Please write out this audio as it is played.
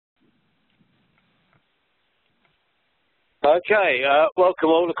Okay, welcome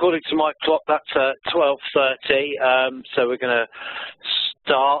all. According to my clock, that's 12:30. So we're going to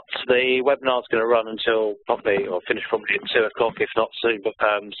start. The webinar's going to run until probably, or finish probably at 2 o'clock, if not soon, but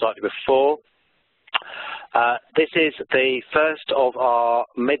slightly before. This is the first of our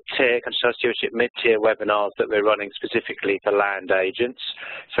mid-tier countryside stewardship mid-tier webinars that we're running specifically for land agents.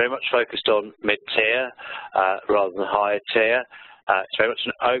 It's very much focused on mid-tier rather than higher tier. It's very much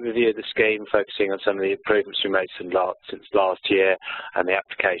an overview of the scheme, focusing on some of the improvements we made since last year and the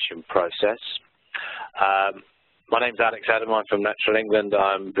application process. My name's Alex Adam. I'm from Natural England.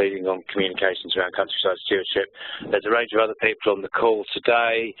 I'm leading on communications around countryside stewardship. There's a range of other people on the call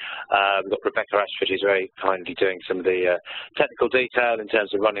today. We've got Rebecca Ashford, who's very kindly doing some of the technical detail in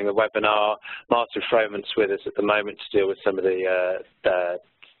terms of running the webinar. Martin Froman's with us at the moment to deal with some of the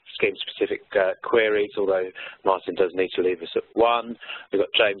scheme-specific queries, although Martin does need to leave us at 1. We've got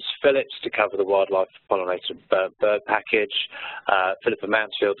James Phillips to cover the wildlife pollinator bird package, Philippa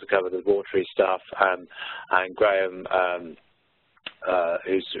Mansfield to cover the watery stuff, and Graham,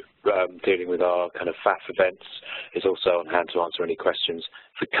 who's dealing with our kind of FAF events, is also on hand to answer any questions.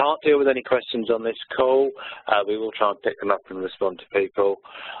 If we can't deal with any questions on this call, we will try and pick them up and respond to people.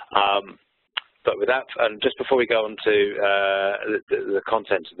 But with that, and just before we go on to the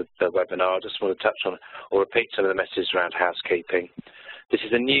content of the webinar, I just want to touch on or repeat some of the messages around housekeeping. This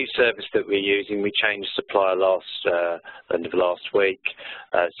is a new service that we're using. We changed supplier end of last week,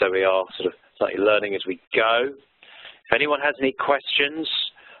 so we are sort of slightly learning as we go. If anyone has any questions,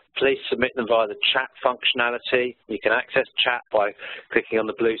 please submit them via the chat functionality. You can access chat by clicking on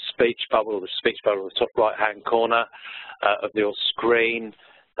the blue speech bubble or the speech bubble in the top right-hand corner of your screen.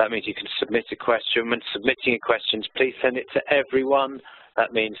 That means you can submit a question. When submitting a question, please send it to everyone.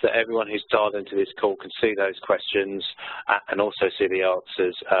 That means that everyone who's dialed into this call can see those questions and also see the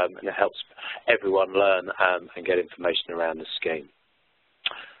answers, and it helps everyone learn and get information around the scheme.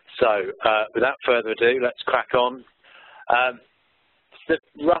 So without further ado, let's crack on. The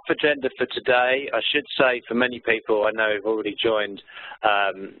rough agenda for today, I should say for many people I know have already joined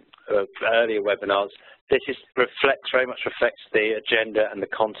earlier webinars, this very much reflects the agenda and the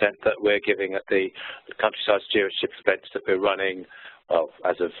content that we're giving at the countryside stewardship events that we're running, well,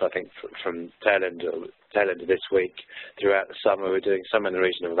 as of, I think, from tail end of this week throughout the summer. We're doing some in the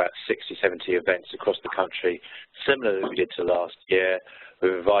region of about 60, 70 events across the country, similar to what we did to last year.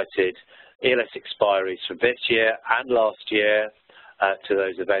 We've invited ELS expiries from this year and last year to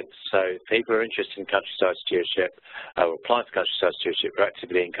those events. So if people are interested in countryside stewardship or applying for countryside stewardship, we're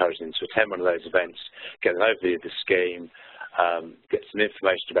actively encouraging them to attend one of those events, get an overview of the scheme, get some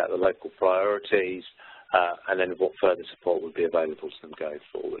information about the local priorities, and then what further support would be available to them going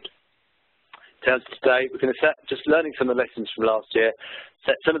forward. In terms of today, we're going to just learning from the lessons from last year,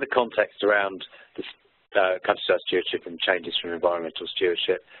 set some of the context around this countryside stewardship and changes from environmental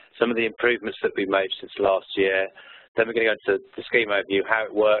stewardship, some of the improvements that we've made since last year. Then we're going to go into the scheme overview, how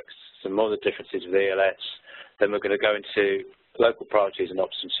it works, some more of the differences with ELS. Then we're going to go into local priorities and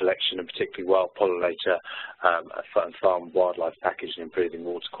option selection, and particularly wild pollinator and farm wildlife package and improving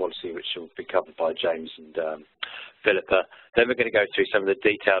water quality, which will be covered by James and Philippa. Then we're going to go through some of the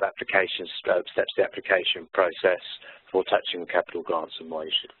detailed application steps, the application process, before touching on capital grants and why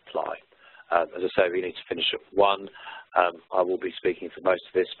you should apply. As I say, we need to finish at 1. I will be speaking for most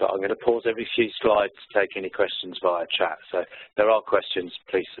of this, but I'm going to pause every few slides to take any questions via chat. So if there are questions,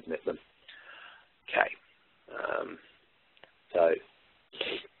 please submit them. Okay. So I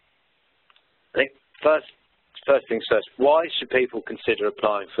think first things first, why should people consider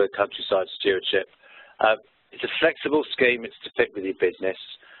applying for countryside stewardship? It's a flexible scheme. It's to fit with your business.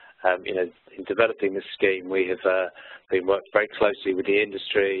 You know, in developing this scheme, we have been worked very closely with the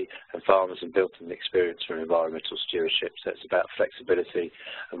industry and farmers and built an experience from environmental stewardship. So it's about flexibility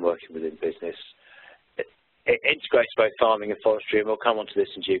and working within business. It integrates both farming and forestry, and we'll come on to this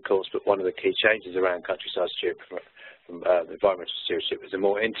in due course, but one of the key changes around countryside stewardship from environmental stewardship is a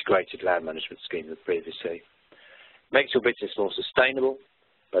more integrated land management scheme than previously. Makes your business more sustainable,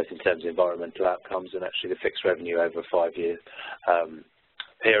 both in terms of environmental outcomes and actually the fixed revenue over a 5-year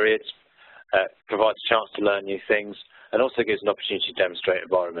periods, provides a chance to learn new things, and also gives an opportunity to demonstrate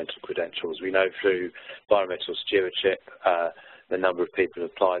environmental credentials. We know through environmental stewardship, the number of people who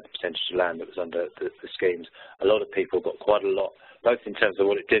applied, the percentage of land that was under the schemes. A lot of people got quite a lot, both in terms of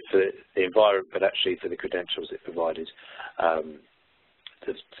what it did for the environment, but actually for the credentials it provided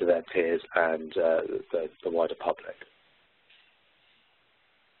to their peers and the wider public.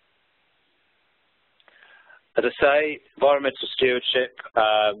 As I say, environmental stewardship,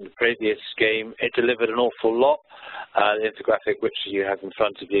 the previous scheme, it delivered an awful lot. The infographic which you have in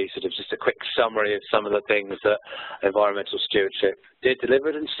front of you, sort of just a quick summary of some of the things that environmental stewardship did deliver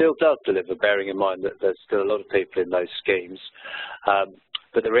and still does deliver, bearing in mind that there's still a lot of people in those schemes.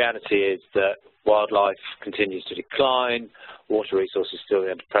 But the reality is that wildlife continues to decline, water resources still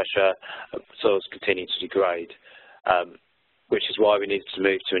under pressure, soils continue to degrade, which is why we needed to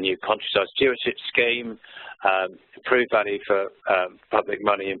move to a new countryside stewardship scheme, improve value for public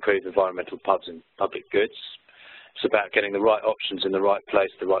money, improve environmental pubs and public goods. It's about getting the right options in the right place,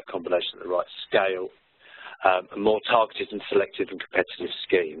 the right combination at the right scale, a more targeted and selective and competitive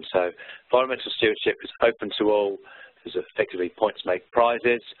scheme. So environmental stewardship is open to all. There's effectively points-make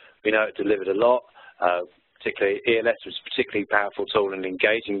prizes. We know it delivered a lot, particularly ELS was a particularly powerful tool in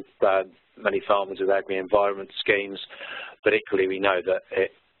engaging many farmers with agri-environment schemes, but equally we know that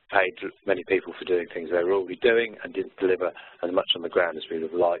it paid many people for doing things they were already doing and didn't deliver as much on the ground as we would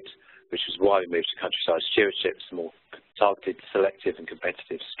have liked, which is why we moved to countryside stewardship. It's a more targeted, selective and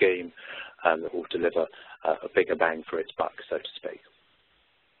competitive scheme that will deliver a bigger bang for its buck, so to speak.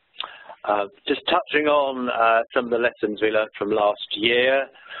 Just touching on some of the lessons we learned from last year.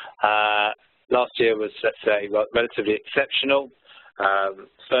 Last year was, let's say, relatively exceptional.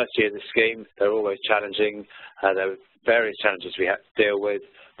 First year of the scheme, they're always challenging. There were various challenges we had to deal with,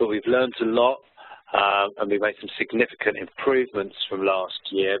 but we've learned a lot and we've made some significant improvements from last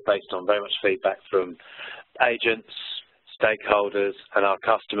year based on very much feedback from agents, stakeholders and our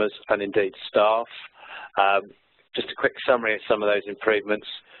customers and indeed staff. Just a quick summary of some of those improvements.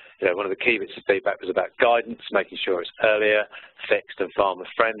 One of the key bits of feedback was about guidance, making sure it's earlier, fixed and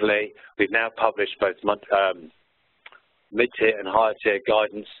farmer-friendly. We've now published both mid-tier and higher-tier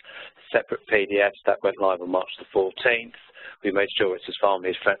guidance, separate PDFs that went live on March the 14th. We made sure it's as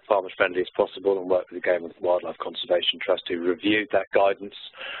farmer-friendly as possible and worked with the Game and Wildlife Conservation Trust who reviewed that guidance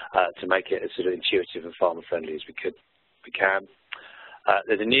to make it as sort of intuitive and farmer-friendly as we can.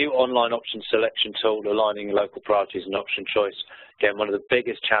 There's a new online option selection tool aligning local priorities and option choice. Again, one of the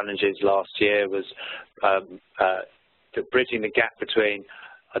biggest challenges last year was bridging the gap between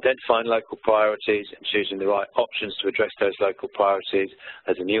identifying local priorities and choosing the right options to address those local priorities.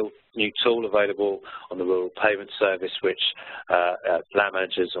 There's a new tool available on the Rural Payment Service which land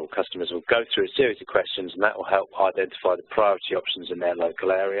managers or customers will go through a series of questions and that will help identify the priority options in their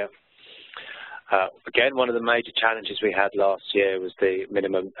local area. Again, one of the major challenges we had last year was the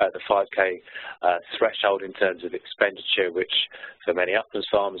minimum, the 5K threshold in terms of expenditure, which for many uplands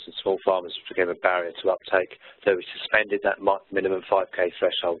farmers and small farmers became a barrier to uptake. So we suspended that minimum 5K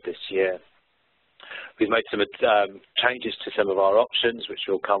threshold this year. We've made some changes to some of our options, which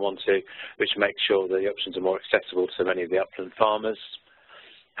we'll come on to, which make sure the options are more accessible to many of the upland farmers.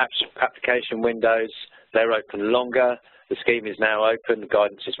 Application windows, they're open longer. The scheme is now open. The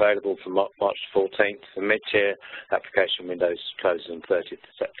guidance is available from March 14th. The mid-tier application windows closes on 30th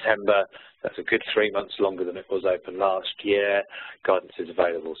of September. That's a good 3 months longer than it was open last year. Guidance is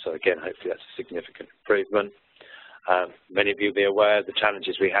available, so again, hopefully that's a significant improvement. Many of you will be aware of the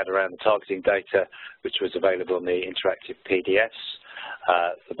challenges we had around the targeting data, which was available on the interactive PDFs,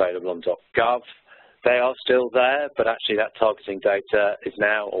 available on .gov. They are still there, but actually that targeting data is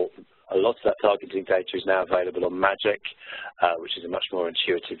now, or a lot of that targeting data is now available on Magic, which is a much more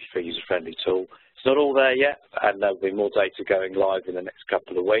intuitive, user-friendly tool. It's not all there yet, and there'll be more data going live in the next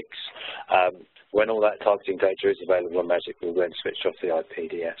couple of weeks. When all that targeting data is available on Magic, we'll then switch off the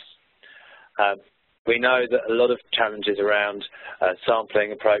iPDFs. We know that a lot of challenges around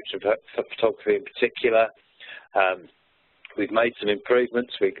sampling approach and photography in particular. We've made some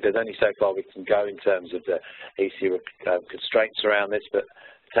improvements. There's only so far we can go in terms of the EC constraints around this, but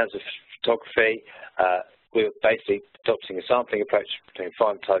in terms of photography, we're basically adopting a sampling approach between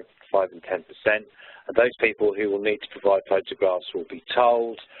 5 and 10%. And those people who will need to provide photographs will be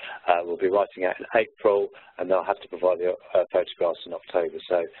told. We'll be writing out in April, and they'll have to provide the photographs in October.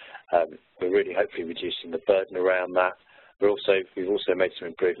 So we're really hopefully reducing the burden around that. We've also made some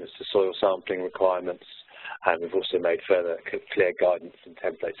improvements to soil sampling requirements, and we've also made further clear guidance and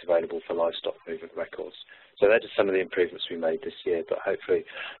templates available for livestock movement records. So they're just some of the improvements we made this year, but hopefully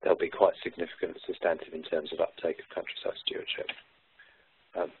they'll be quite significant and substantive in terms of uptake of countryside stewardship.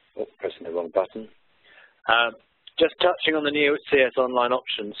 Pressing the wrong button. Just touching on the new CS Online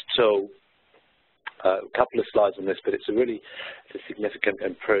Options tool. A couple of slides on this, but it's a significant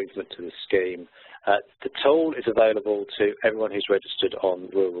improvement to the scheme. The tool is available to everyone who's registered on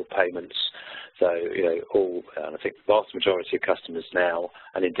rural payments. So, and I think the vast majority of customers now,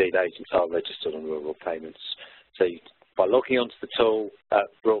 and indeed agents, are registered on rural payments. So by logging onto the tool,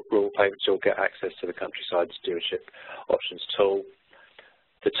 rural payments, you'll get access to the Countryside Stewardship Options tool.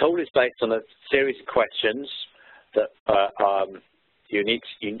 The tool is based on a series of questions that you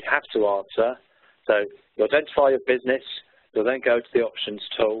have to answer. So you identify your business, you'll then go to the Options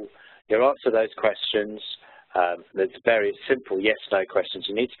tool, you'll answer those questions. There's various simple yes/no questions.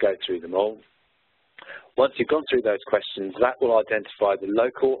 You need to go through them all. Once you've gone through those questions, that will identify the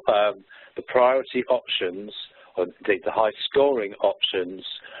local, the priority options, or indeed the high scoring options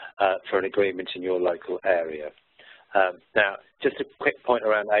for an agreement in your local area. Now, just a quick point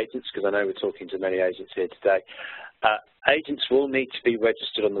around agents, because I know we're talking to many agents here today. Agents will need to be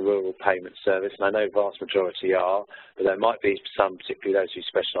registered on the Rural Payment Service, and I know the vast majority are, but there might be some, particularly those who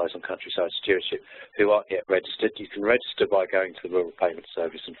specialise on countryside stewardship, who aren't yet registered. You can register by going to the Rural Payment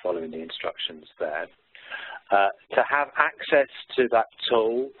Service and following the instructions there. To have access to that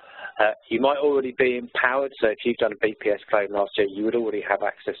tool, you might already be empowered, so if you've done a BPS claim last year, you would already have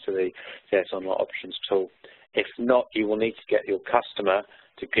access to the CS Online Options tool. If not, you will need to get your customer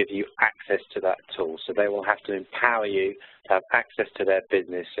to give you access to that tool. So they will have to empower you to have access to their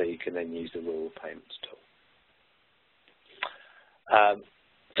business so you can then use the Rural Payments tool.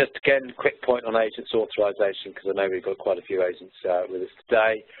 Just again, quick point on agents authorisation, because I know we've got quite a few agents with us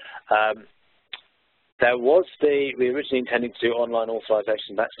today. We originally intended to do online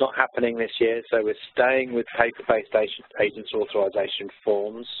authorisation. That's not happening this year, so we're staying with paper-based agents authorisation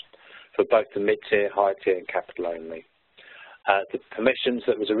forms for both the mid-tier, high-tier and capital only. The permissions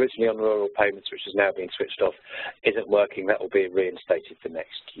that was originally on rural payments, which is now being switched off, isn't working. That will be reinstated for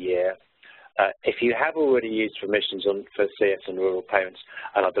next year. If you have already used permissions for CS and rural payments,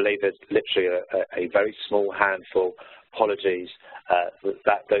 and I believe there's literally a very small handful, apologies,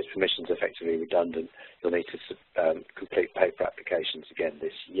 that those permissions are effectively redundant. You'll need to complete paper applications again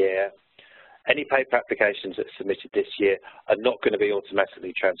this year. Any paper applications that are submitted this year are not going to be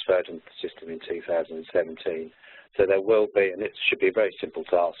automatically transferred into the system in 2017. So there will be, and it should be a very simple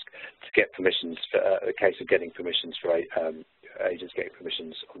task, to get permissions, for a case of getting permissions for agents getting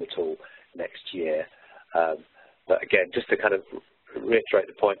permissions on the tool next year. But again, just to kind of reiterate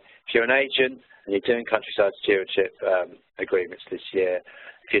the point, if you're an agent and you're doing countryside stewardship agreements this year,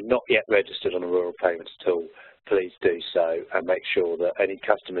 if you're not yet registered on a rural payments tool, please do so and make sure that any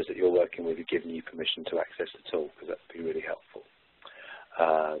customers that you're working with are giving you permission to access the tool, because that would be really helpful.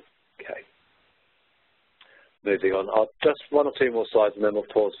 Okay. Moving on, just one or two more slides and then we'll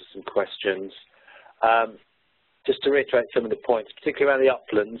pause for some questions. Just to reiterate some of the points, particularly around the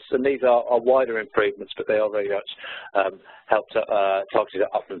uplands, and these are wider improvements, but they are very much targeted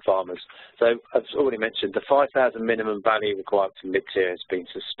at upland farmers. So, as already mentioned, the 5,000 minimum value required for mid-tier has been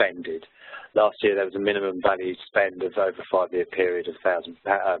suspended. Last year there was a minimum value spend of over a 5-year period of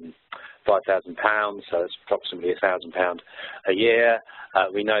 £5,000, so it's approximately £1,000 a year.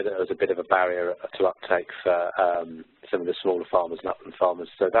 We know that there was a bit of a barrier to uptake for some of the smaller farmers and upland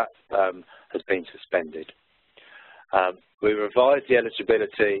farmers, so that has been suspended. We revised the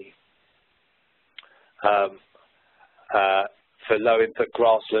eligibility for low input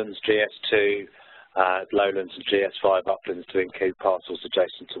grasslands, GS2, lowlands and GS5 uplands to include parcels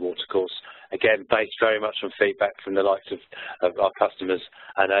adjacent to watercourse. Again, based very much on feedback from the likes of our customers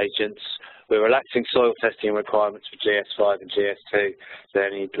and agents. We're relaxing soil testing requirements for GS5 and GS2 to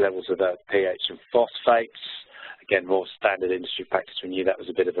any levels of pH and phosphates. Again, more standard industry practice. We knew that was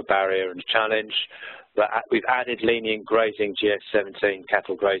a bit of a barrier and a challenge. But we've added lenient grazing GS17,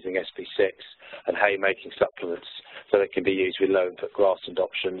 cattle grazing SP6 and haymaking supplements so they can be used with low input grassland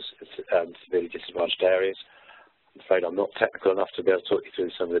options in severely disadvantaged areas. I'm afraid I'm not technical enough to be able to talk you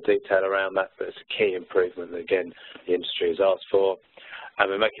through some of the detail around that, but it's a key improvement that, again, the industry has asked for. And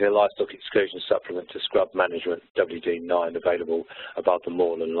we're making a livestock exclusion supplement to scrub management, WD9, available above the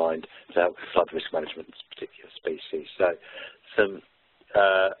moorland line to help with flood risk management of particular species. So some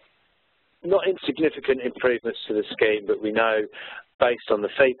not insignificant improvements to the scheme, but we know, based on the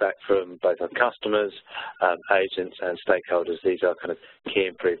feedback from both our customers, agents and stakeholders, these are kind of key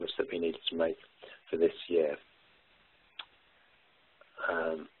improvements that we needed to make for this year.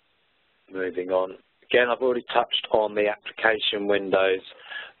 Moving on. Again, I've already touched on the application windows,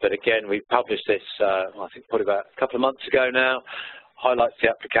 but again, we published this, I think, probably about a couple of months ago now, highlights the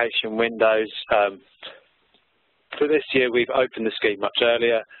application windows. For this year, we've opened the scheme much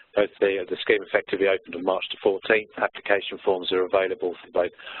earlier. Both the scheme effectively opened on March the 14th. Application forms are available for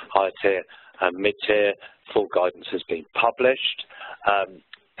both higher tier and mid-tier. Full guidance has been published.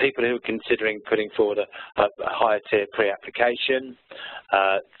 People who are considering putting forward a higher tier pre-application,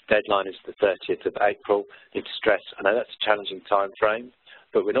 deadline is the 30th of April. Need to stress, I know that's a challenging time frame,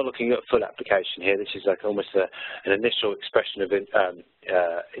 but we're not looking at a full application here. This is like almost an initial expression of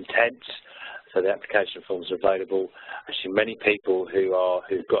intent. So the application forms are available. Actually, many people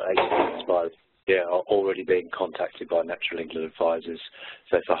who've got agency expired are already being contacted by Natural England advisors.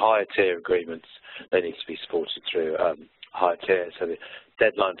 So for higher tier agreements, they need to be supported through higher tier. So the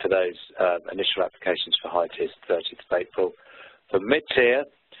deadline for those initial applications for higher tier is the 30th of April. For mid-tier,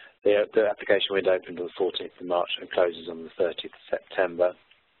 the application window opened on the 14th of March and closes on the 30th of September.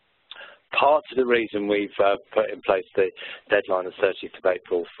 Part of the reason we've put in place the deadline of 30th of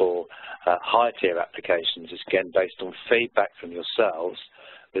April for higher tier applications is, again, based on feedback from yourselves,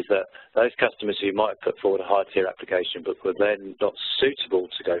 is that those customers who might put forward a higher tier application but were then not suitable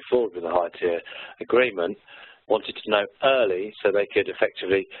to go forward with a higher tier agreement wanted to know early so they could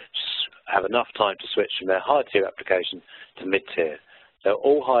effectively have enough time to switch from their higher tier application to mid-tier. So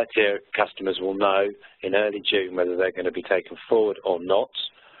all higher tier customers will know in early June whether they're going to be taken forward or not.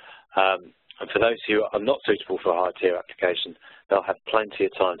 And for those who are not suitable for a higher tier application, they'll have plenty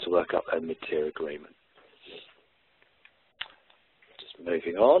of time to work up their mid-tier agreement. Just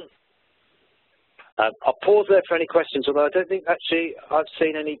moving on. I'll pause there for any questions, although I don't think actually I've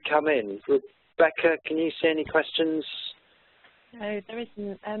seen any come in. Rebecca, can you see any questions? No, there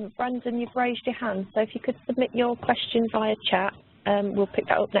isn't. Brandon, you've raised your hand, so if you could submit your question via chat, we'll pick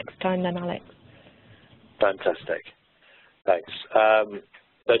that up next time then, Alex. Fantastic. Thanks.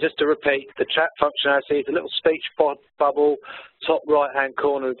 So just to repeat, the chat functionality is a little speech bubble, top right-hand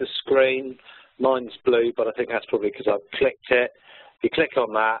corner of the screen. Mine's blue, but I think that's probably because I've clicked it. If you click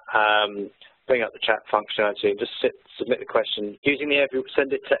on that, bring up the chat functionality and just submit the question using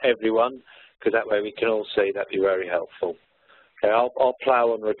send it to everyone, because that way we can all see. That'd be very helpful. Okay, I'll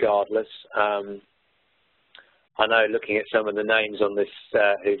plough on regardless. I know, looking at some of the names on this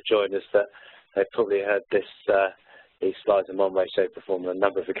who've joined us, that they've probably heard these slides in one way, shape or form on a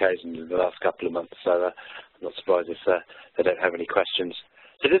number of occasions in the last couple of months, so I'm not surprised if they don't have any questions.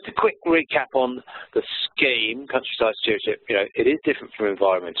 So just a quick recap on the scheme, Countryside Stewardship. You know, it is different from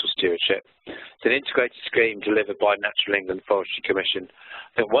environmental stewardship. It's an integrated scheme delivered by Natural England Forestry Commission.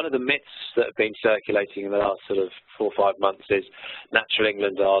 I think one of the myths that have been circulating in the last sort of 4 or 5 months is Natural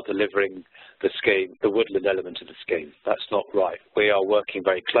England are delivering the scheme, the woodland element of the scheme. That's not right. We are working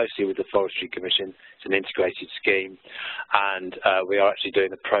very closely with the Forestry Commission. It's an integrated scheme, and we are actually doing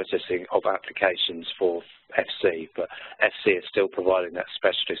the processing of applications for FC, but FC is still providing that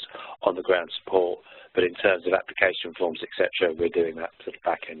specialist on-the-ground support, but in terms of application forms, etc., we're doing that sort of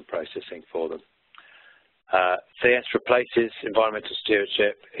back-end processing for them. CS replaces environmental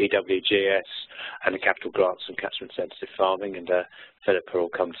stewardship, EWGS, and the capital grants and catchment-sensitive farming, and Philippa will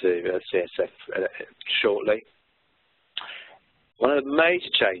come to CSF shortly. One of the major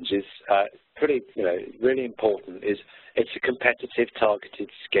changes, really important, is it's a competitive, targeted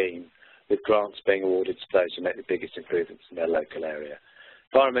scheme with grants being awarded to those who make the biggest improvements in their local area.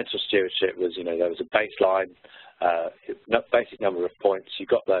 Environmental stewardship was, there was a baseline, basic number of points. You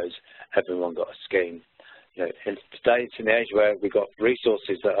got those, everyone got a scheme. And today it's in the age where we've got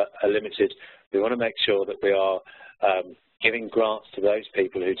resources that are limited. We want to make sure that we are giving grants to those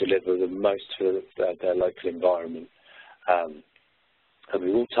people who deliver the most for their local environment. And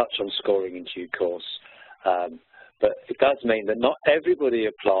we will touch on scoring in due course. But it does mean that not everybody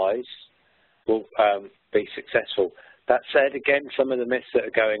applies will be successful. That said, again, some of the myths that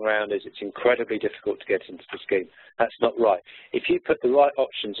are going around is it's incredibly difficult to get into the scheme. That's not right. If you put the right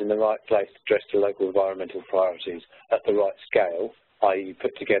options in the right place to address the local environmental priorities at the right scale, i.e. you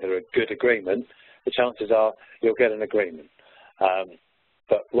put together a good agreement, the chances are you'll get an agreement.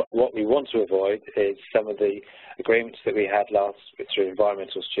 But what we want to avoid is some of the agreements that we had last through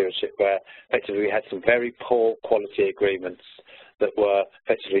environmental stewardship, where effectively we had some very poor quality agreements that were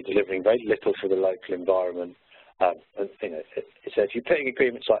effectively delivering very little for the local environment. So if you're putting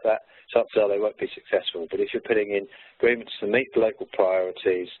agreements like that, chances are they won't be successful. But if you're putting in agreements to meet the local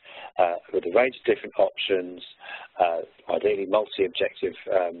priorities with a range of different options, ideally multi-objective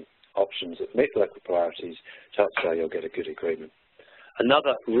options that meet the local priorities, chances are you'll get a good agreement.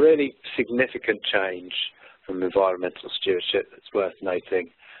 Another really significant change from environmental stewardship that's worth noting,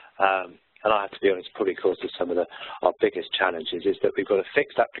 and I have to be honest, probably causes some of our biggest challenges, is that we've got a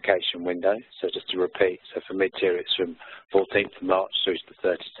fixed application window. So just to repeat, so for mid-tier it's from 14th of March through to the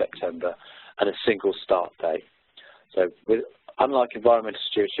 30th of September, and a single start date. So unlike environmental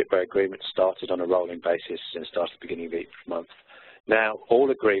stewardship where agreements started on a rolling basis and start at the beginning of each month, now all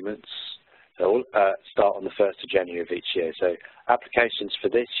agreements start on the 1st of January of each year. So applications for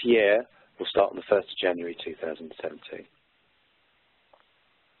this year will start on the 1st of January 2017.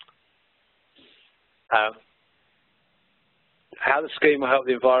 how the scheme will help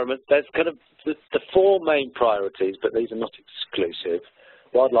the environment. There's kind of the four main priorities, but these are not exclusive: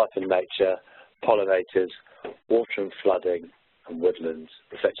 wildlife and nature, pollinators, water and flooding, and woodlands,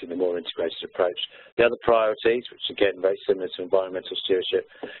 reflecting the more integrated approach. The other priorities, which again very similar to environmental stewardship: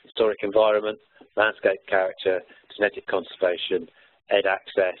 historic environment, landscape character, genetic conservation, ed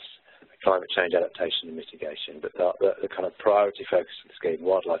access, climate change adaptation and mitigation. But the kind of priority focus of the scheme: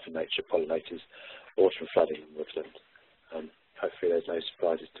 wildlife and nature, pollinators, water and flooding, and woodland. Hopefully there's no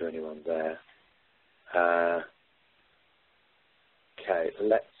surprises to anyone there. Okay,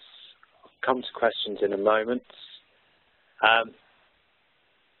 let's come to questions in a moment.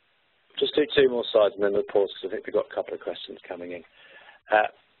 Just do two more slides and then we'll pause because I think we've got a couple of questions coming in.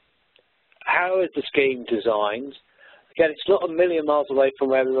 How is the scheme designed? Again, it's not a million miles away from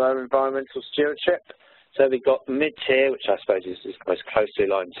where we were in environmental stewardship. So we've got mid-tier, which I suppose is most closely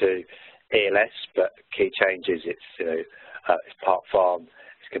aligned to ELS, but key changes, it's part farm,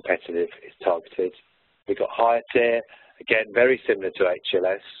 it's competitive, it's targeted. We've got higher tier, again, very similar to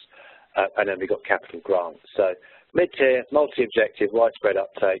HLS, and then we've got capital grants. So mid-tier, multi-objective, widespread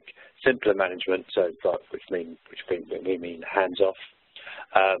uptake, simpler management, so which we mean hands-off,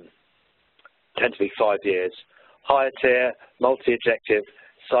 tend to be 5 years. Higher tier, multi-objective,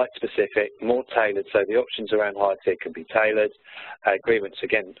 site-specific, more tailored, so the options around higher tier can be tailored. Agreements,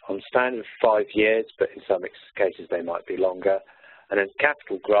 again, on standard 5 years, but in some cases they might be longer. And then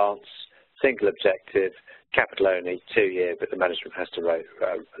capital grants, single objective, capital only, 2 year, but the management has to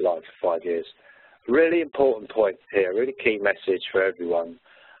align for 5 years. Really important point here, really key message for everyone,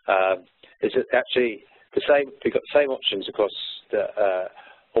 is that actually we've got the same options across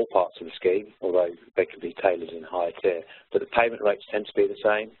all parts of the scheme, although they can be tailored in higher tier, but the payment rates tend to be the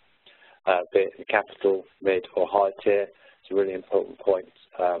same, be it in capital, mid or high tier. It's a really important point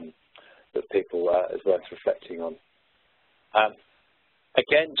that people is worth reflecting on.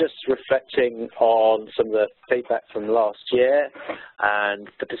 Again, just reflecting on some of the feedback from last year and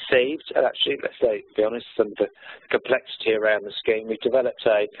the perceived, and actually, let's say, to be honest, some of the complexity around the scheme. We've developed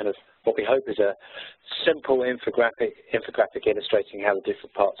a kind of what we hope is a simple infographic illustrating how the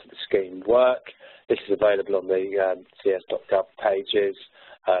different parts of the scheme work. This is available on the cs.gov pages,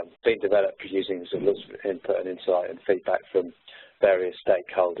 being developed using some input and insight and feedback from various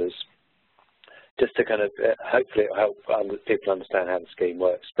stakeholders, just to kind of, hopefully it'll help people understand how the scheme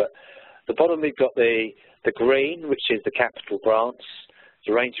works. But at the bottom we've got the green, which is the capital grants. It's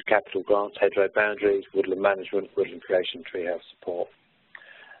a range of capital grants: hedgerow boundaries, woodland management, woodland creation, treehouse support.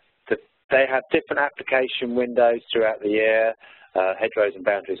 They have different application windows throughout the year. Hedgerows and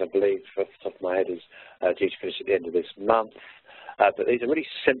boundaries, I believe, off the top of my head, is due to finish at the end of this month. But these are really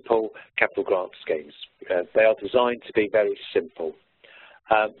simple capital grant schemes. They are designed to be very simple.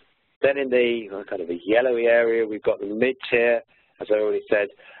 Then in the kind of a yellowy area, we've got the mid-tier, as I already said.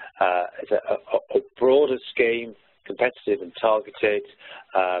 It's a broader scheme, competitive and targeted,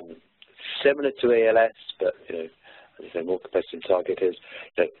 similar to ELS, but as I say, more competitive and targeted.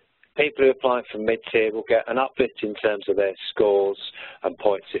 People who apply for mid-tier will get an uplift in terms of their scores and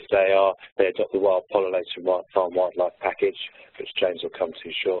points if they adopt the wild pollinator and wild farm wildlife package, which James will come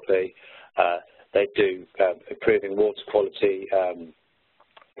to shortly. They do improving water quality in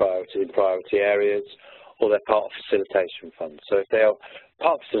priority areas, or they're part of facilitation funds. So if they are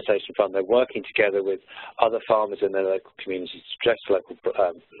part of facilitation fund, they're working together with other farmers in their local communities to address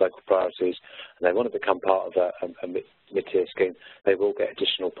local priorities, and they want to become part of a mid-tier scheme. They will get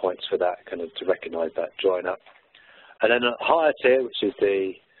additional points for that, kind of to recognise that join up. And then a higher tier, which is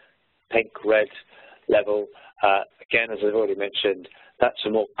the pink-red level, again, as I've already mentioned, that's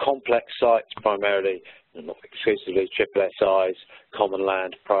for more complex sites, primarily, not exclusively, triple SIs, common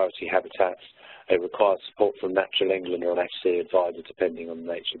land, priority habitats. It requires support from Natural England or an HC advisor, depending on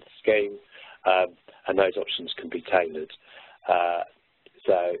the nature of the scheme, and those options can be tailored.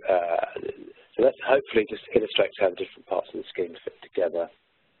 So that hopefully just illustrates how the different parts of the scheme fit together.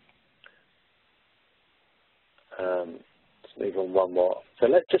 Let's move on one more. So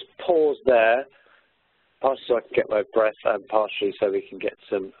let's just pause there, partially so I can get my breath, and partially so we can get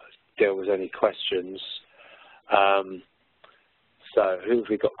deal with any questions. So who have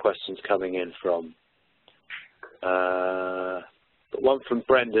we got questions coming in from? Got one from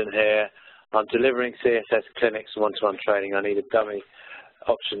Brendan here. I'm delivering CSS clinics and one-to-one training. I need a dummy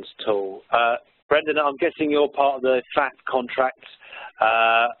options tool. Brendan, I'm guessing you're part of the FAT contract.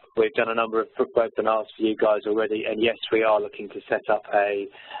 We've done a number of webinars for you guys already, and yes, we are looking to set up a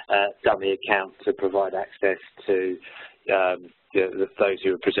dummy account to provide access to those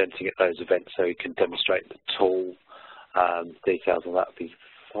who are presenting at those events, so you can demonstrate the tool. Details on that will be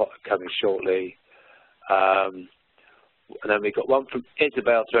coming shortly. And then we've got one from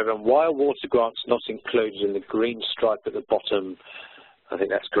Isabel to everyone. Why are water grants not included in the green stripe at the bottom? I think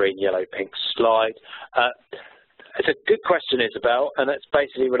that's green, yellow, pink slide. It's a good question, Isabel, and that's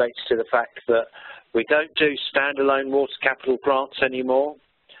basically related to the fact that we don't do standalone water capital grants anymore.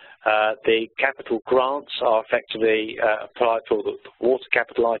 The capital grants are effectively applied for, the water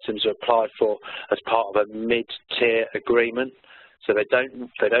capital items are applied for as part of a mid-tier agreement. So they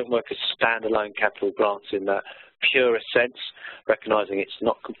don't work as standalone capital grants in that purest sense, recognising it's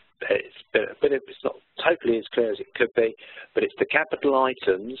not totally as clear as it could be, but it's the capital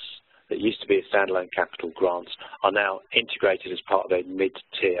items that used to be a standalone capital grants are now integrated as part of a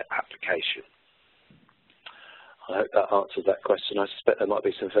mid-tier application. I hope that answers that question. I suspect there might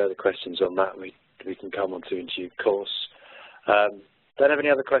be some further questions on that we can come on to in due course. Don't have any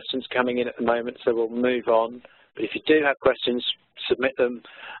other questions coming in at the moment, so we'll move on. But if you do have questions, submit them.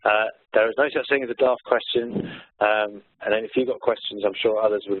 There is no such thing as a daft question. And then if you've got questions, I'm sure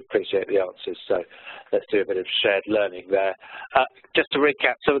others would appreciate the answers. So let's do a bit of shared learning there. Just to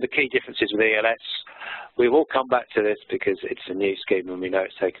recap some of the key differences with ELS. We will come back to this because it's a new scheme and we know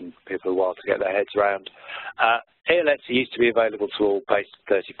it's taken people a while to get their heads around. ELS used to be available to all based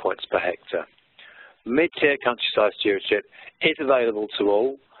on 30 points per hectare. Mid-tier countryside stewardship is available to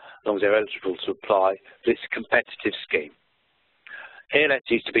all, as long as they're eligible to apply, but it's a competitive scheme. ELS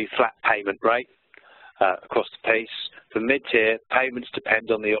used to be flat payment rate across the piece. For mid-tier, payments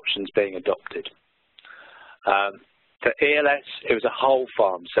depend on the options being adopted. For ELS, it was a whole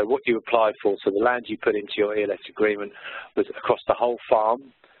farm, so what you applied for, so the land you put into your ELS agreement was across the whole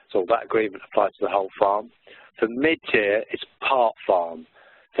farm, so that agreement applies to the whole farm. For mid-tier, it's part farm,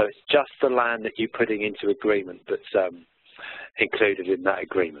 so it's just the land that you're putting into agreement that's included in that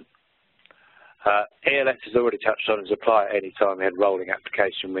agreement. ELS has already touched on as apply at any time. We had rolling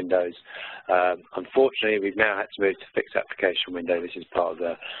application windows. Unfortunately, we've now had to move to fixed application window. This is part of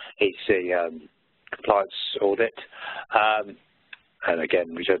the EC compliance audit. And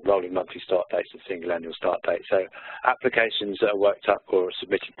again, we had rolling monthly start dates and single annual start dates. So applications that are worked up or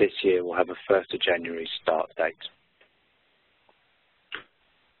submitted this year will have a 1st of January start date.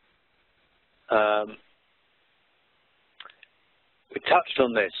 We touched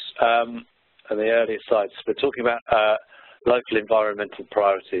on this on the earlier slides. We're talking about local environmental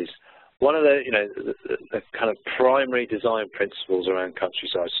priorities. One of the, the kind of primary design principles around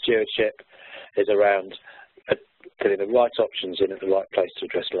countryside stewardship is around putting the right options in at the right place to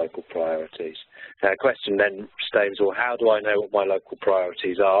address local priorities. Now, the question then stays, well, how do I know what my local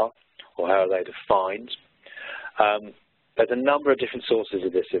priorities are, or how are they defined? There's a number of different sources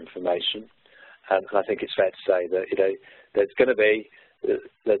of this information, and I think it's fair to say that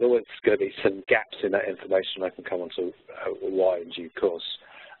there's always going to be some gaps in that information. I can come on to why in due course.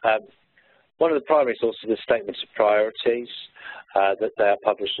 One of the primary sources is statements of priorities that they are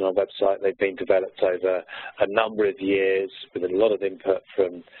published on our website. They've been developed over a number of years with a lot of input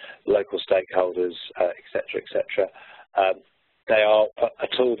from local stakeholders, etc., etc. They are a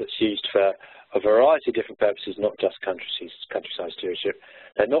tool that's used for a variety of different purposes, not just countryside stewardship.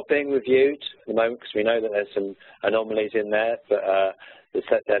 They're not being reviewed at the moment because we know that there's some anomalies in there, but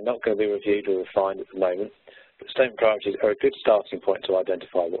they're not going to be reviewed or refined at the moment. But statement priorities are a good starting point to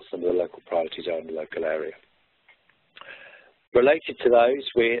identify what some of the local priorities are in the local area. Related to those,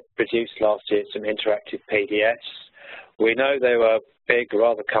 we produced last year some interactive PDFs. We know they were a big,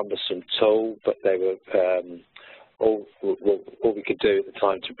 rather cumbersome tool, but they were all we could do at the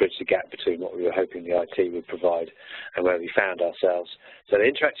time to bridge the gap between what we were hoping the IT would provide and where we found ourselves. So the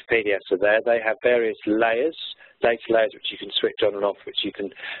interactive PDFs are there. They have various layers, data layers, which you can switch on and off, which you can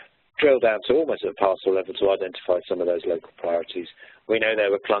drill down to almost at a parcel level to identify some of those local priorities. We know they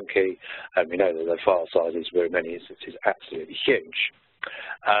were clunky, and we know that the file sizes were in many instances absolutely huge.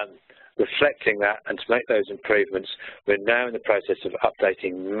 Reflecting that, and to make those improvements, we're now in the process of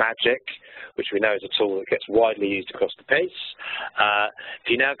updating Magic, which we know is a tool that gets widely used across the piece. If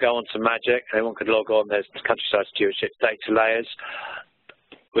you now go on to Magic, anyone could log on, there's countryside stewardship data layers.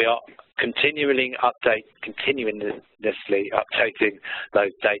 We are continuously updating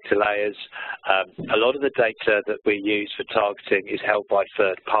those data layers. A lot of the data that we use for targeting is held by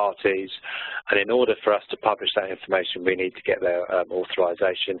third parties, and in order for us to publish that information, we need to get their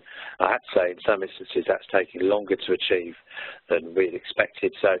authorization. I have to say, in some instances, that's taking longer to achieve than we'd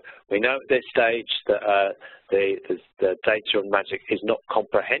expected. So we know at this stage that the data on Magic is not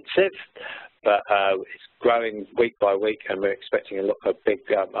comprehensive, but it's growing week by week, and we're expecting a big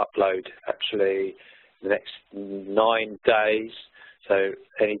upload actually in the next 9 days. So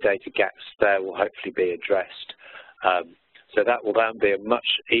any data gaps there will hopefully be addressed. So that will then be a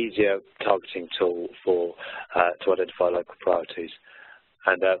much easier targeting tool for to identify local priorities.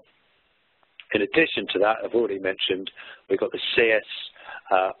 And in addition to that, I've already mentioned we've got the CS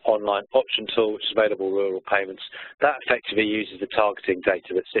online option tool, which is available in rural payments. That effectively uses the targeting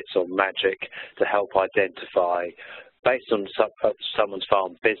data that sits on Magic to help identify, based on someone's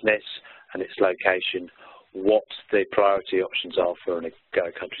farm business and its location, what the priority options are for a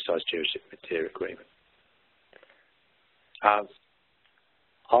countryside stewardship mid-tier agreement.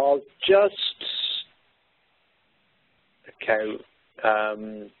 I'll just,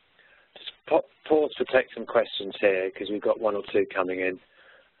 pause to take some questions here because we've got one or two coming in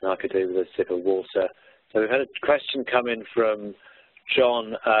and I could do with a sip of water. So we've had a question come in from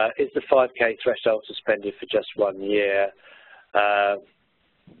John. Is the 5K threshold suspended for just 1 year?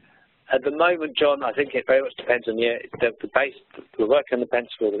 At the moment, John, I think it very much depends on the year. We're working on the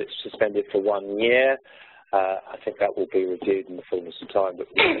principle that it's suspended for 1 year. I think that will be reviewed in the fullness of time, but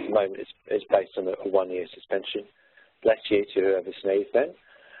at the moment it's based on a 1 year suspension. Bless you to whoever sneezed then.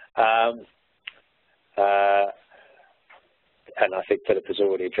 And I think Philip has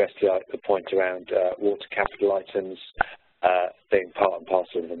already addressed the point around water capital items being part and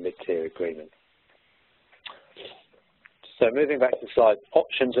parcel of the mid-tier agreement. So moving back to the slide,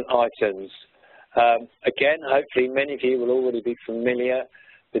 options and items. Again, hopefully many of you will already be familiar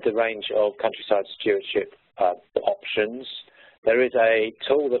with the range of countryside stewardship options. There is a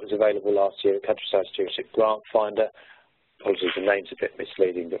tool that was available last year, the Countryside Stewardship Grant Finder. Apologies, the name's a bit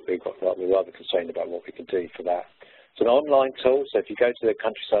misleading, but we're rather concerned about what we can do for that. It's an online tool, so if you go to the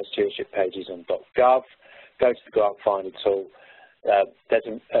countryside stewardship pages on .gov, go to the Grant Finder tool, there's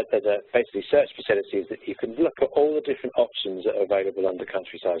basically search facilities that you can look at all the different options that are available under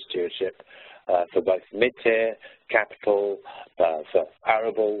countryside stewardship for both mid-tier, capital, for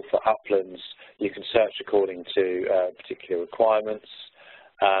arable, for uplands. You can search according to particular requirements.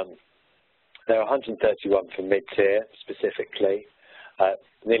 There are 131 for mid-tier specifically.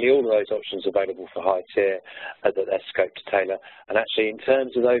 Nearly all of those options available for high tier that they're scoped to tailor. And actually, in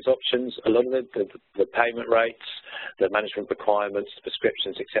terms of those options, a lot of the payment rates, the management requirements, the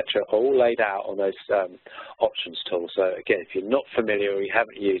prescriptions, etc., are all laid out on those options tools. So again, if you're not familiar or you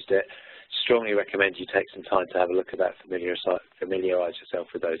haven't used it, strongly recommend you take some time to have a look at that, familiarise yourself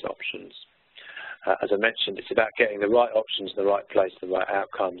with those options. As I mentioned, it's about getting the right options in the right place, the right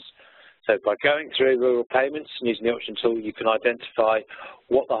outcomes. So by going through rural payments and using the option tool, you can identify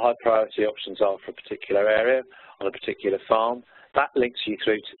what the high priority options are for a particular area on a particular farm. That links you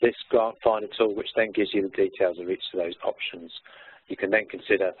through to this Grant Finder tool, which then gives you the details of each of those options. You can then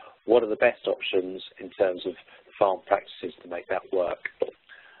consider what are the best options in terms of the farm practices to make that work.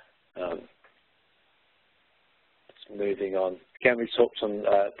 Moving on. Again, we've talked on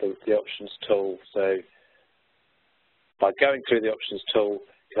the options tool. So by going through the options tool,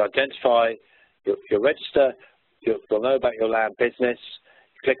 you identify your register, you'll know about your land business,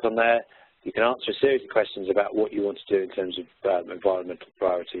 you click on there, you can answer a series of questions about what you want to do in terms of environmental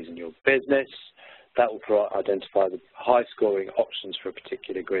priorities in your business. That will identify the high scoring options for a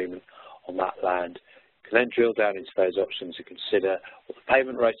particular agreement on that land. You can then drill down into those options and consider what the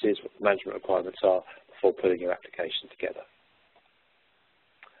payment rate is, what the management requirements are before putting your application together.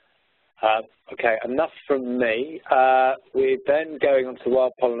 Okay, enough from me. We're then going on to the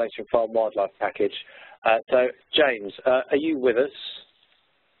Wild Pollinator and Farm Wildlife Package. So, James, are you with us?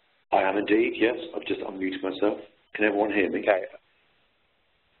 I am indeed, yes. I've just unmuted myself. Can everyone hear me? Okay.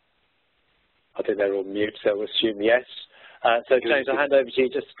 I think they're all mute, so we'll assume yes. So, James, I'll hand over to you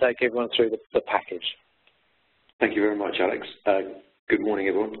just to take everyone through the package. Thank you very much, Alex. Good morning,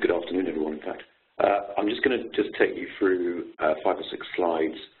 everyone. Good afternoon, everyone, in fact. I'm just going to take you through 5 or 6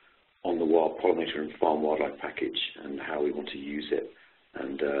 slides on the Wild Pollinator and Farm Wildlife Package and how we want to use it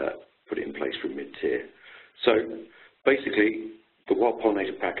and put it in place for mid-tier. So basically, the Wild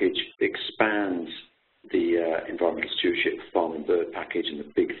Pollinator Package expands the environmental stewardship farm and bird package and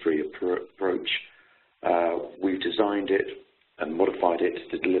the big 3 approach. We've designed it and modified it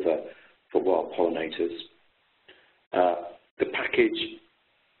to deliver for wild pollinators. The package,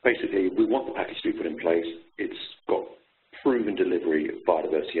 basically, we want the package to be put in place. It's got proven delivery of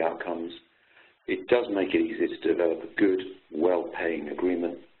biodiversity outcomes. It does make it easier to develop a good, well-paying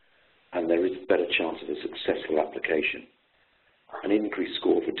agreement, and there is a better chance of a successful application. An increased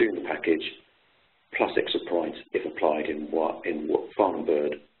score for doing the package, plus extra points if applied in farm and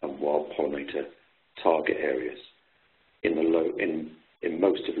bird and wild pollinator target areas in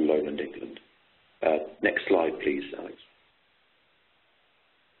most of lowland England. Next slide, please, Alex.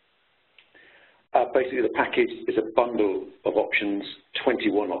 Basically, the package is a bundle of options,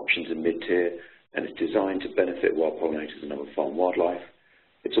 21 options in mid-tier, and it's designed to benefit wild pollinators and other farm wildlife.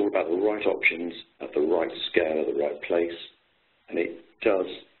 It's all about the right options at the right scale at the right place, and it does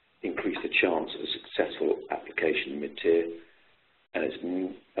increase the chance of a successful application in mid-tier, and it's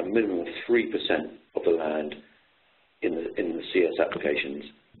a minimum of 3% of the land in the CS applications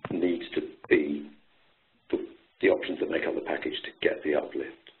needs to be the options that make up the package to get the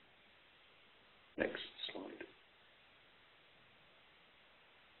uplift. Next slide.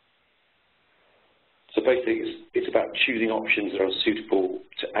 So basically, it's about choosing options that are suitable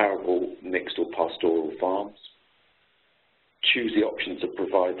to arable, mixed or pastoral farms. Choose the options that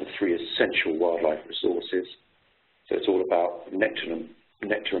provide the 3 essential wildlife resources. So it's all about nectar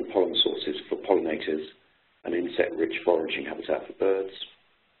and pollen sources for pollinators and insect-rich foraging habitat for birds.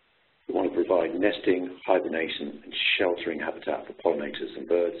 We want to provide nesting, hibernation and sheltering habitat for pollinators and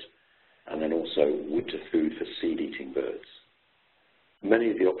birds, and then also winter food for seed-eating birds.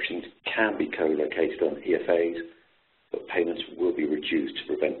 Many of the options can be co-located on EFAs, but payments will be reduced to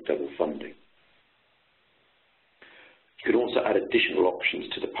prevent double funding. You can also add additional options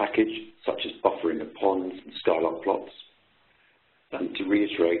to the package, such as buffering of ponds and skylark plots. And to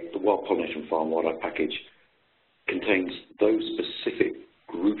reiterate, the Wild Pollinator and Farm Wildlife Package contains those specific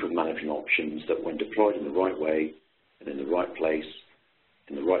group of management options that, when deployed in the right way and in the right place,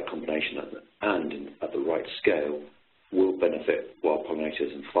 in the right combination and at the right scale, will benefit wild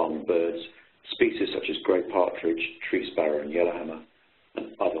pollinators and farm birds, species such as grey partridge, tree sparrow and yellowhammer,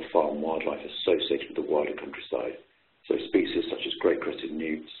 and other farm wildlife associated with the wider countryside. So species such as great-crested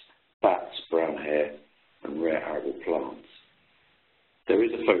newts, bats, brown hare, and rare arable plants. There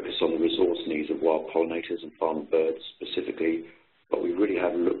is a focus on the resource needs of wild pollinators and farm birds specifically, but we really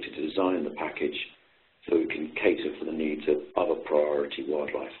have looked at designing the package so we can cater for the needs of other priority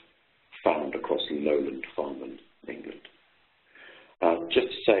wildlife found across lowland farmland in England. Just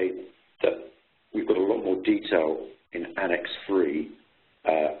to say that we've got a lot more detail in Annex 3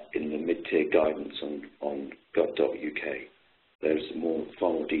 in the mid-tier guidance on gov.uk. There's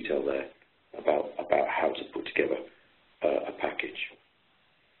far more detail there about how to put together a package.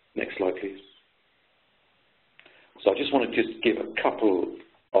 Next slide, please. So I just want to just give a couple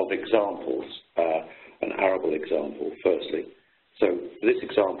of examples, an arable example firstly. So for this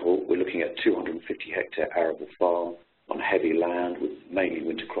example, we're looking at 250 hectare arable farm on heavy land with mainly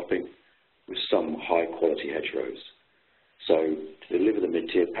winter cropping with some high quality hedgerows. So to deliver the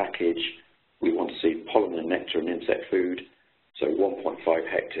mid-tier package, we want to see pollen and nectar and insect food, so 1.5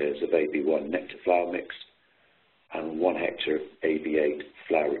 hectares of AB1 nectar flower mix and 1 hectare of AB8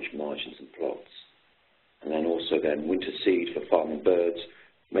 flower-rich margins and plots. And then also winter seed for farm and birds,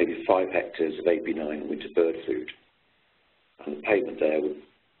 maybe 5 hectares of AB9 winter bird food. And the payment there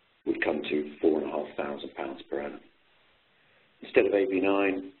would come to £4,500 per annum. Instead of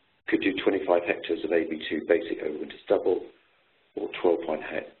AB9, could do 25 hectares of AB2 basic overwinter stubble or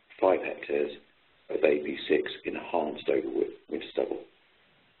 12.5 hectares of AB6 enhanced overwinter stubble,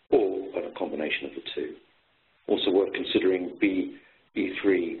 or a combination of the two. Also worth considering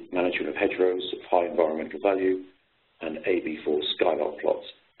B3 management of hedgerows of high environmental value and AB4 skylark plots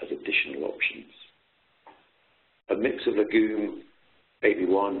as additional options. A mix of legume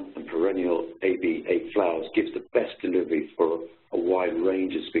AB1 and perennial AB8 flowers gives the best delivery for a wide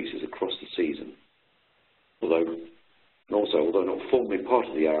range of species across the season. Although not formally part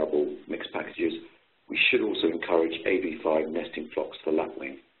of the arable mixed packages, we should also encourage AB5 nesting flocks for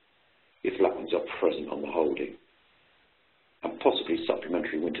lapwing, if lapwings are present on the holding, and possibly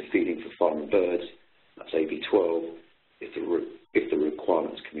supplementary winter feeding for farm and birds, that's AB12, if the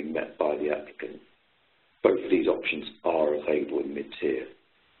requirements can be met by the applicant. Both of these options are available in mid-tier,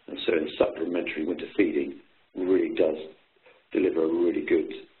 and so in supplementary winter feeding really does deliver a really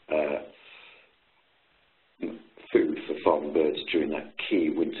good food for farm and birds during that key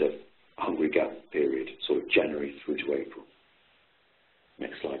winter hungry gap period, sort of January through to April.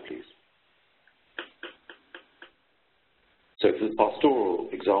 Next slide, please. So for the pastoral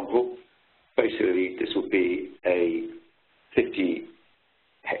example, basically this would be a 50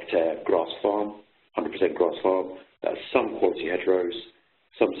 hectare grass farm, 100% grass farm, that has some quality hedgerows,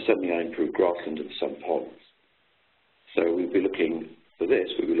 some semi-improved grassland and some ponds. So we'd be looking for this,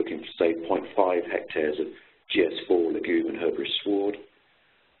 we'd be looking for say 0.5 hectares of GS4 legume and herbaceous sward,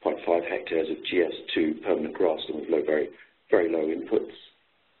 0.5 hectares of GS2 permanent grassland with very low inputs,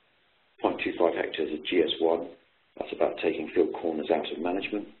 0.25 hectares of GS1, that's about taking field corners out of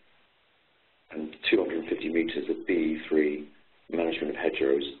management, and 250 metres of BE3 management of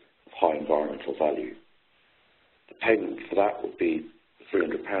hedgerows of high environmental value. The payment for that would be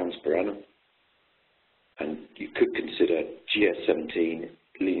 £300 per annum, and you could consider GS17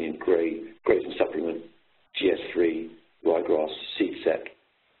 lenient grazing supplement, GS3, ryegrass, seed set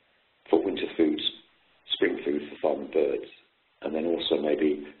for winter foods, spring food for farm and birds, and then also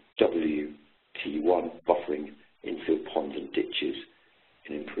maybe WT1 buffering infield ponds and ditches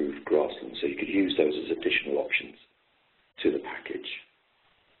and improved grassland. So you could use those as additional options to the package.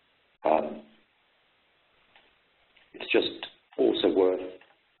 It's just also worth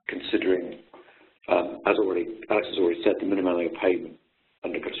considering, as Alex has already said, the minimum annual payment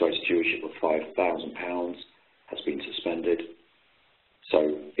under countryside stewardship of £5,000 has been suspended. So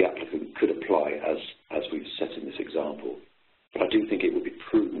the applicant could apply as we've set in this example. But I do think it would be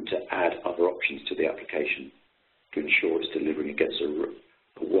prudent to add other options to the application to ensure it's delivering against a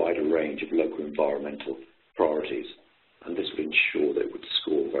wider range of local environmental priorities, and this would ensure that it would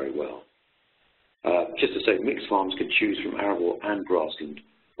score very well. Just to say, mixed farms can choose from arable and grassland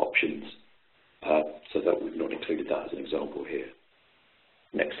options, so that we've not included that as an example here.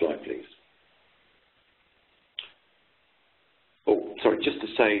 Next slide, please. Oh, sorry, just to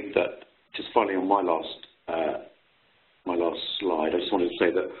say that, just finally on my last slide, I just wanted to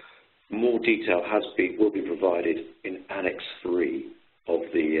say that more detail will be provided in Annex 3 of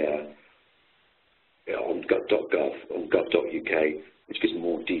the on gov.uk, which gives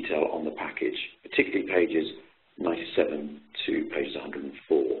more detail on the package, particularly pages 97 to pages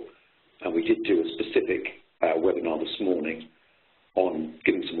 104. And we did do a specific webinar this morning on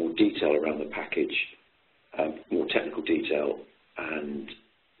giving some more detail around the package, more technical detail, and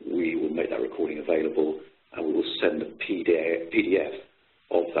we will make that recording available, and we will send a PDF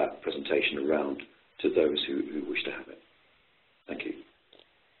of that presentation around to those who wish to have it. Thank you.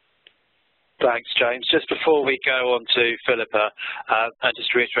 Thanks, James. Just before we go on to Philippa, and just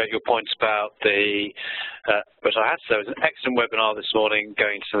to reiterate your points about which I had to say, it was an excellent webinar this morning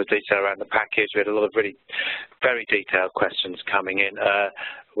going into some of the detail around the package. We had a lot of really very detailed questions coming in.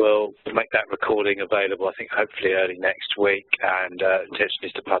 We'll make that recording available, I think, hopefully early next week, and intention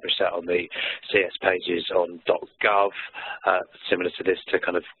is to publish that on the CS pages on .gov, similar to this, to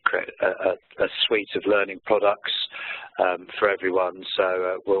kind of create a suite of learning products for everyone.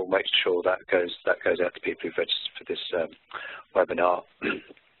 So we'll make sure that goes out to people who've registered for this webinar.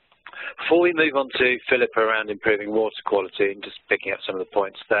 Before we move on to Philippa around improving water quality and just picking up some of the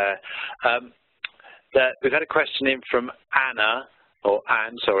points there, we've had a question in from Anne.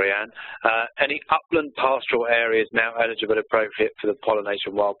 Any upland pastoral areas now eligible and appropriate for the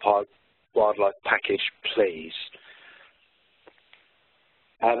pollination wildlife package, please?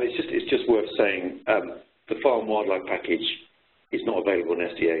 It's just worth saying the farm wildlife package is not available in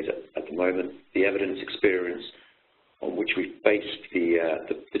SDAs at the moment. The evidence experience on which we've based the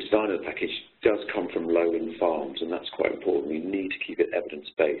design of the package does come from lowland farms, and that's quite important. We need to keep it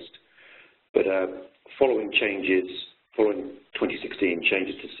evidence-based. But following 2016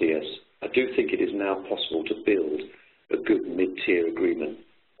 changes to CS, I do think it is now possible to build a good mid-tier agreement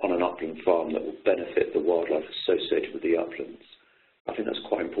on an upland farm that will benefit the wildlife associated with the uplands. I think that's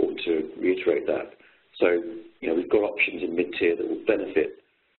quite important to reiterate that. So, we've got options in mid-tier that will benefit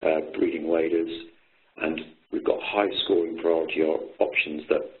breeding waders, and we've got high scoring priority options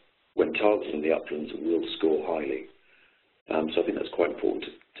that, when targeting the uplands, will score highly. So I think that's quite important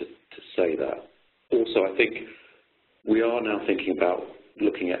to say that. Also, I think we are now thinking about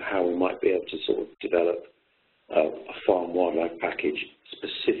looking at how we might be able to sort of develop a farm wildlife package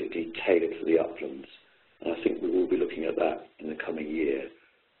specifically tailored for the uplands. And I think we will be looking at that in the coming year.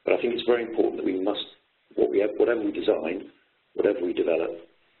 But I think it's very important that we must, whatever we design, whatever we develop,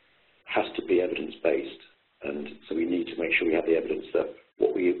 has to be evidence-based. And so we need to make sure we have the evidence that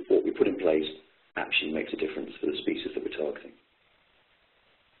what we put in place actually makes a difference for the species that we're targeting.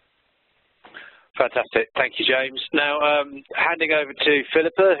 Fantastic. Thank you, James. Now, handing over to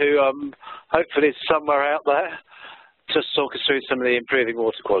Philippa, who hopefully is somewhere out there, just talk us through some of the improving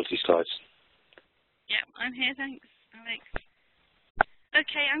water quality slides. Yeah, I'm here. Thanks, Alex.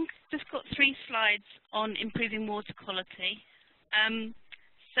 Okay, I've just got 3 slides on improving water quality.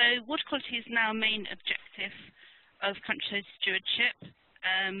 So water quality is now a main objective of countryside stewardship.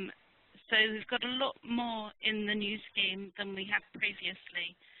 So we've got a lot more in the new scheme than we had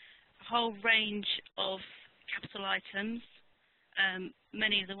previously. A whole range of capital items,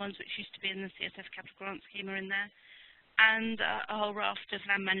 many of the ones which used to be in the CSF capital grant scheme are in there, and a whole raft of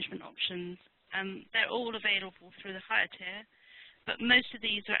land management options. They're all available through the higher tier, but most of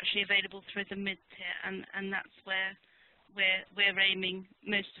these are actually available through the mid tier, and that's where we're aiming.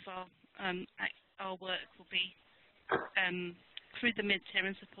 Most of our work will be through the mid tier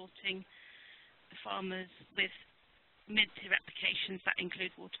and supporting the farmers with mid-tier applications that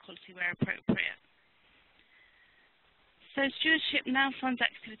include water quality where appropriate. So stewardship now funds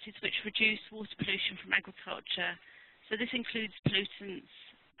activities which reduce water pollution from agriculture. So this includes pollutants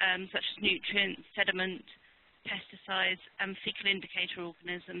such as nutrients, sediment, pesticides, and fecal indicator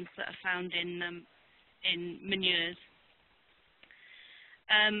organisms that are found in manures.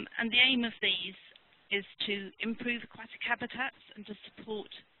 And the aim of these is to improve aquatic habitats and to support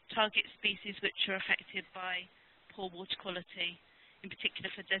target species which are affected by poor water quality, in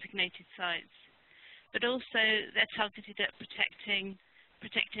particular for designated sites. But also they're targeted at protecting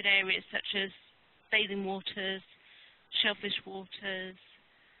protected areas such as bathing waters, shellfish waters,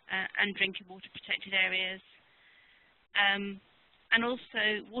 and drinking water protected areas. And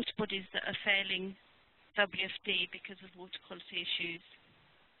also water bodies that are failing WFD because of water quality issues.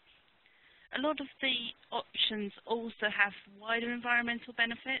 A lot of the options also have wider environmental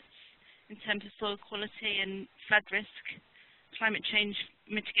benefits in terms of soil quality and flood risk, climate change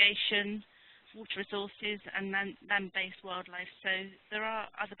mitigation, water resources, and land-based wildlife. So there are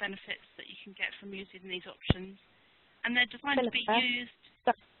other benefits that you can get from using these options. And they're designed to be used...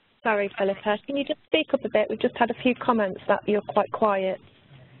 Sorry, Philippa, can you just speak up a bit? We've just had a few comments that you're quite quiet.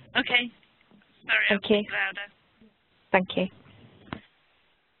 Okay. Sorry, I'll speak louder. Thank you.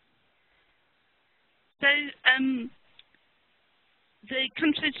 So the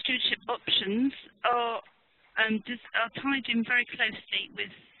countryside stewardship options are tied in very closely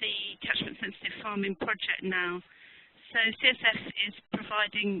with the catchment sensitive farming project now. So CSF is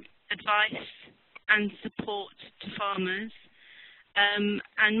providing advice and support to farmers,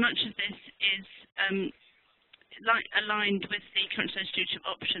 and much of this is aligned with the countryside stewardship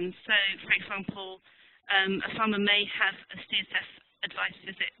options. So, for example, a farmer may have a CSF advice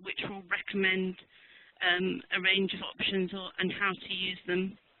visit which will recommend a range of options and how to use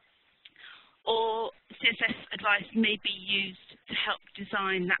them. Or CSF advice may be used to help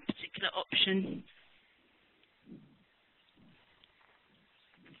design that particular option.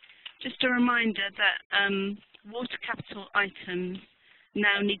 Just a reminder that water capital items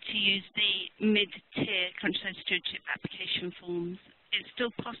now need to use the mid-tier countryside stewardship application forms. It's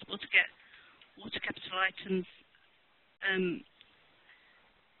still possible to get water capital items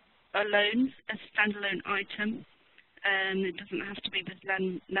alone, as a standalone item. It doesn't have to be with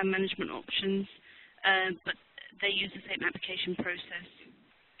land management options, but they use the same application process.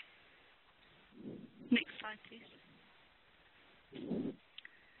 Next slide, please.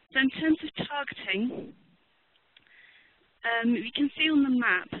 So in terms of targeting, you can see on the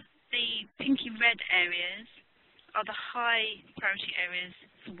map the pinky red areas are the high priority areas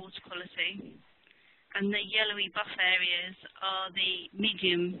for water quality, and the yellowy buff areas are the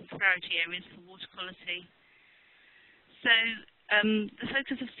medium priority areas for water quality. So the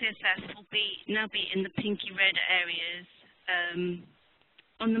focus of CSF will now be in the pinky red areas.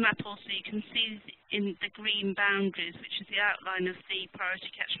 On the map also you can see in the green boundaries, which is the outline of the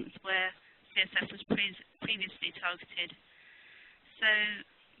priority catchments where CSF was previously targeted. So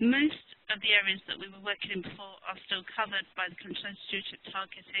most of the areas that we were working in before are still covered by the countryside stewardship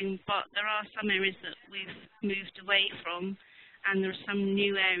targeting, but there are some areas that we've moved away from, and there are some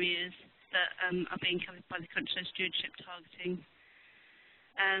new areas that are being covered by the countryside stewardship targeting.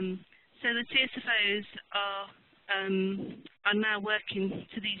 So the CSFOs are now working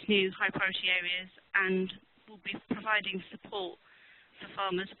to these new high priority areas and will be providing support for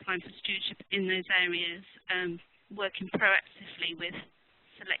farmers applying for stewardship in those areas, working proactively with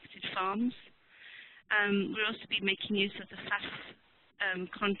selected farms. We'll also be making use of the FAF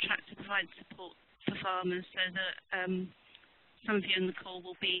contract to provide support for farmers, so that some of you on the call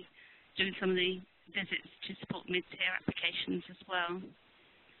will be doing some of the visits to support mid-tier applications as well.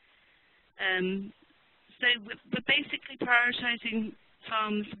 So we're basically prioritising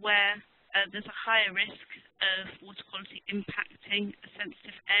farms where there's a higher risk of water quality impacting a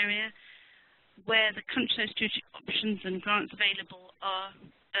sensitive area, where the countryside stewardship options and grants available are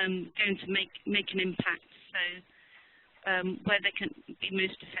going to make an impact, so where they can be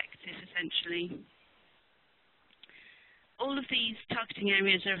most effective, essentially. All of these targeting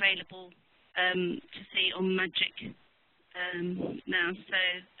areas are available to see on Magic now, so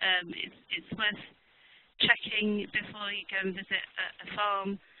it's worth checking before you go and visit a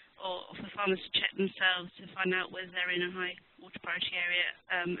farm, or for farmers to check themselves to find out whether they're in a high water priority area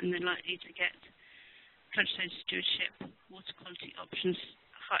and they're likely to get countryside stewardship water quality options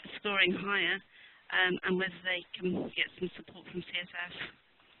scoring higher, and whether they can get some support from CSF.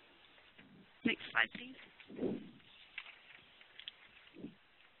 Next slide, please.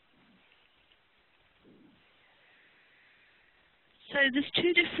 So there's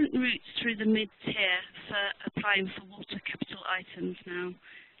two different routes through the mid-tier for applying for water capital items now.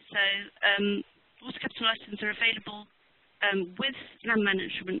 So water capital items are available with land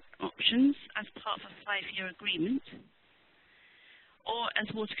management options as part of a 5-year agreement, or as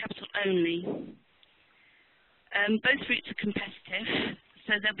water capital only. Both routes are competitive,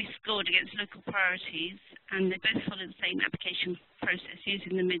 so they'll be scored against local priorities, and they both follow the same application process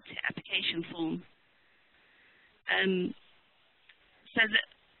using the Mid Tier application form. So that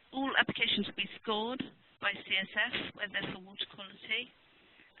all applications will be scored by CSF where they're for water quality,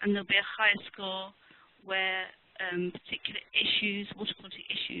 and there'll be a higher score where particular issues, water quality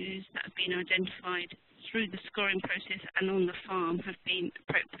issues that have been identified through the scoring process and on the farm have been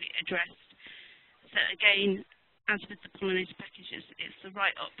appropriately addressed. So again, as with the pollinator packages, it's the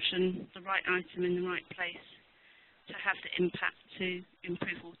right option, the right item in the right place to have the impact to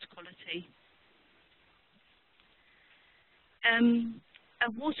improve water quality. A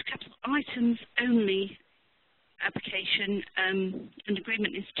water capital items only application and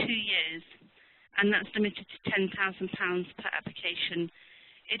agreement is 2 years, and that's limited to £10,000 per application.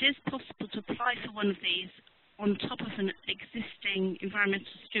 It is possible to apply for one of these on top of an existing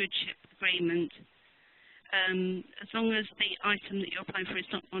environmental stewardship agreement, as long as the item that you're applying for is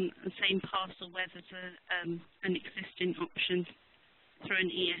not on the same parcel where there's an existing option through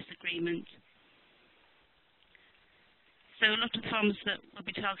an ES agreement. So a lot of farms that we'll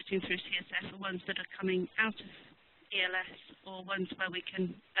be targeting through CSF are ones that are coming out of ELS, or ones where we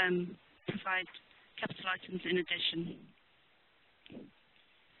can provide capital items in addition.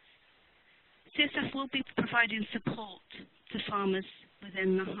 CSF will be providing support to farmers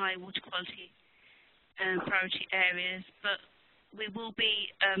within the high water quality priority areas, but we will be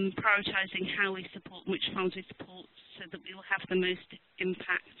prioritising how we support and which farms we support so that we will have the most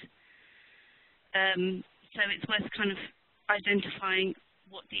impact. So it's worth kind of identifying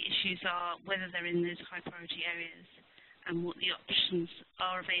what the issues are, whether they're in those high priority areas, and what the options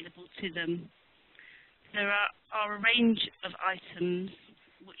are available to them. There are a range of items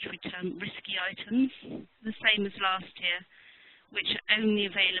which we term risky items, the same as last year, which are only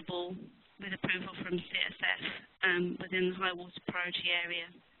available with approval from CSF within the high water priority area.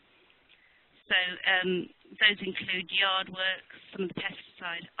 So those include yard works, some of the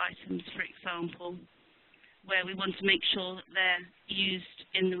pesticide items, for example, where we want to make sure that they're used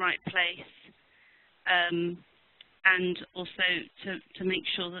in the right place, and also to make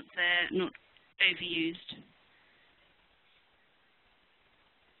sure that they're not overused.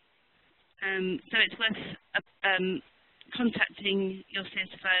 So it's worth contacting your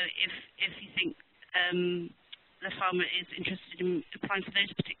CSFO if you think the farmer is interested in applying for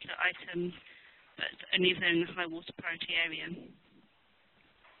those particular items, but only if they're in the high water priority area.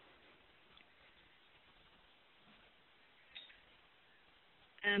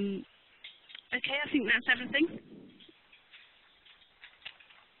 Okay, I think that's everything.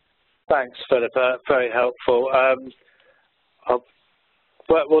 Thanks, Philip. Very helpful.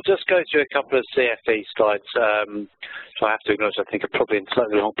 We'll just go through a couple of CFE slides. So I have to acknowledge I think I'm probably in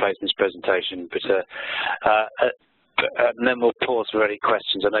slightly the wrong place in this presentation, but and then we'll pause for any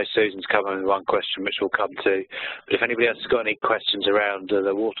questions. I know Susan's covering with one question, which we'll come to. But if anybody else has got any questions around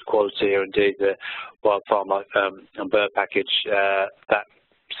the water quality or indeed the wild farm and bird package, that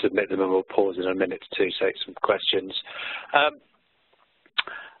submit them, and we'll pause in a minute to take some questions.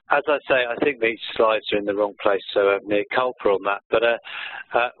 As I say, I think these slides are in the wrong place, so near culprit on that. But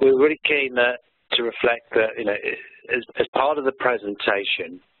we're really keen to reflect that, you know, as part of the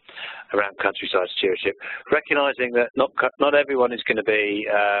presentation around countryside stewardship, recognising that not everyone is going to be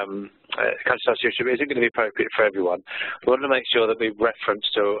countryside stewardship isn't going to be appropriate for everyone. We want to make sure that we reference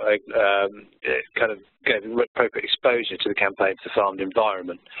to kind of get appropriate exposure to the campaign for the farmed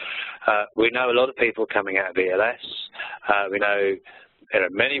environment. We know a lot of people coming out of ELS. We know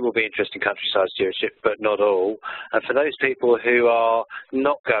many will be interested in countryside stewardship, but not all. And for those people who are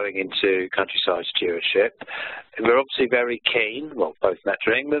not going into countryside stewardship, we're obviously very keen, well, both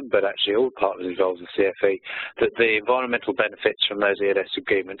Natural England, but actually all partners involved with CFE, that the environmental benefits from those ELS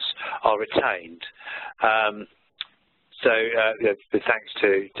agreements are retained. So thanks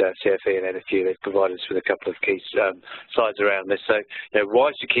to CFE and NFU, they've provided us with a couple of key slides around this. So, why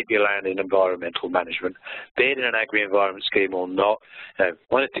should you keep your land in environmental management, be it in an agri-environment scheme or not?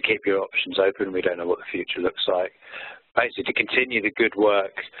 One is to keep your options open. We don't know what the future looks like. Basically, to continue the good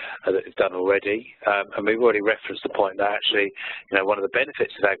work that is done already, and we've already referenced the point that actually, one of the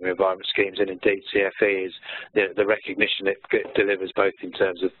benefits of agri-environment schemes, and indeed CFE, is the recognition it delivers both in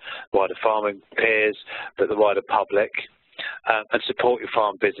terms of wider farming peers, but the wider public, and support your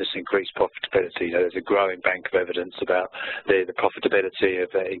farm business, increase profitability. There's a growing bank of evidence about the profitability of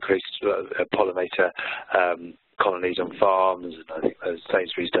increased pollinator colonies on farms, and I think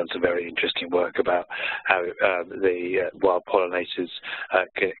Sainsbury's done some very interesting work about how the wild pollinators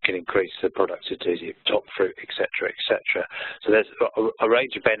can increase the productivity of top fruit, etc., etc. So there's a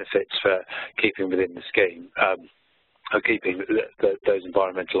range of benefits for keeping within the scheme. Keeping those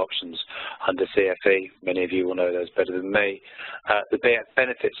environmental options under CFE. Many of you will know those better than me. The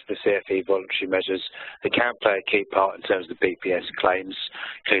benefits of the CFE voluntary measures, they can play a key part in terms of the BPS claims,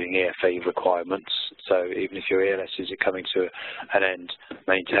 including EFE requirements. So even if your ELS is coming to an end,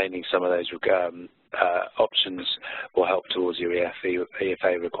 maintaining some of those options will help towards your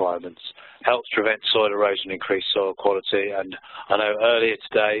EFA requirements. Helps prevent soil erosion, increase soil quality, and I know earlier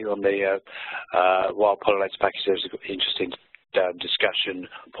today on the wild pollinator package there was an interesting discussion,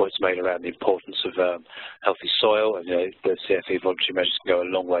 points made around the importance of healthy soil, and the CFE voluntary measures can go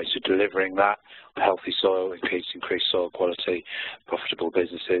a long way to delivering that. Healthy soil, increased soil quality, profitable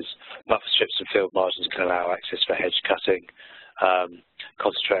businesses. Buffer strips and field margins can allow access for hedge cutting.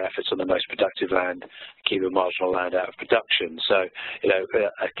 Concentrate efforts on the most productive land, keep the marginal land out of production. So,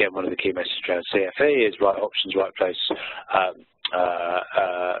 again, one of the key messages around CFE is right options, right place,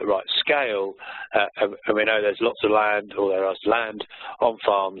 right scale. And we know there's lots of land, or there is land on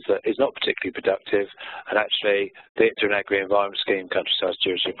farms that is not particularly productive, and actually, be it through an agri-environment scheme, countryside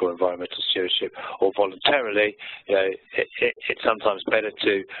stewardship, or environmental stewardship, or voluntarily, it's sometimes better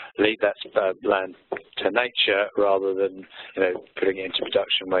to leave that land to nature rather than putting it into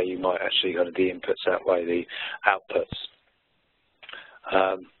production where you might actually kind of the inputs outweigh the outputs.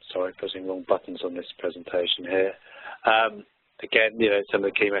 Sorry, pressing wrong buttons on this presentation here. Again, some of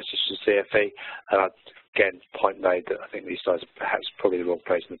the key messages to CFE, and again, point made that I think these slides are perhaps probably the wrong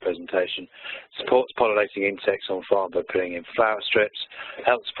place in the presentation. Supports pollinating insects on farm by putting in flower strips.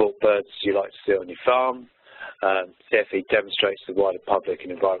 Helps support birds you like to see on your farm. CFE demonstrates to the wider public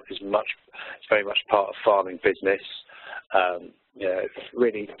and environment is very much part of farming business.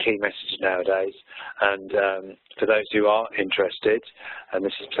 Really key message nowadays. And for those who are interested, and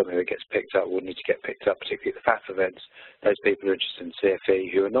this is something that gets picked up, will need to get picked up, particularly at the FAF events, those people who are interested in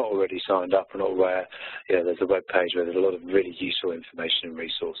CFE who are not already signed up and not aware, there's a web page where there's a lot of really useful information and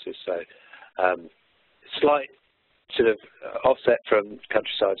resources. So slight sort of offset from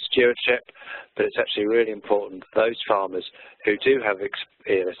countryside stewardship, but it's actually really important that those farmers who do have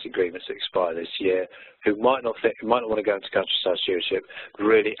ELS agreements that expire this year, who might not want to go into countryside stewardship,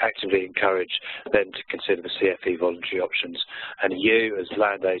 really actively encourage them to consider the CFE voluntary options. And you, as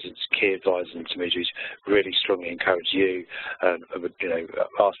land agents, key advisors and intermediaries, really strongly encourage you and would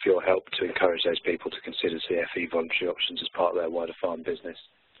ask for your help to encourage those people to consider CFE voluntary options as part of their wider farm business.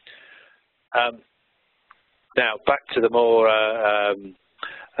 Now, back to the more, I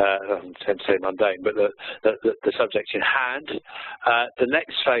tend to say mundane, but the subject in hand. The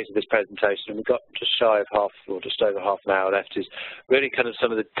next phase of this presentation, and we've got just shy of half, or just over half an hour left, is really kind of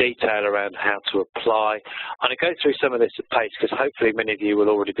some of the detail around how to apply. I'm going to go through some of this at pace, because hopefully many of you will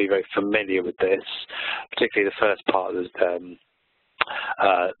already be very familiar with this, particularly the first part of the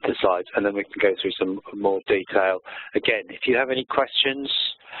slides, and then we can go through some more detail. Again, if you have any questions,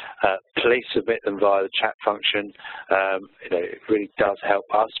 please submit them via the chat function. It really does help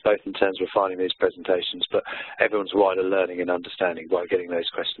us, both in terms of refining these presentations, but everyone's wider learning and understanding by getting those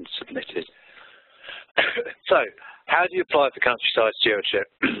questions submitted. So, how do you apply for countryside stewardship?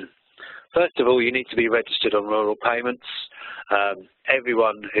 First of all, you need to be registered on rural payments.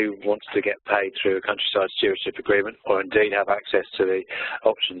 Everyone who wants to get paid through a countryside stewardship agreement, or indeed have access to the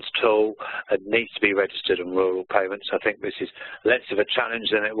options tool, needs to be registered on rural payments. I think this is less of a challenge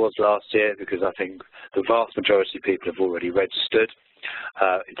than it was last year, because I think the vast majority of people have already registered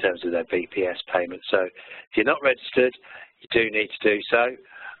in terms of their BPS payments. So if you're not registered, you do need to do so.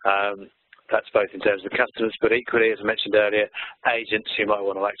 That's both in terms of customers, but equally, as I mentioned earlier, agents who might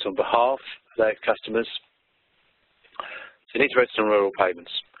want to act on behalf of those customers. So you need to register on rural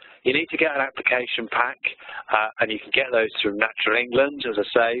payments. You need to get an application pack, and you can get those through Natural England, as I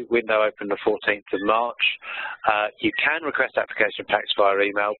say, window open the 14th of March. You can request application packs via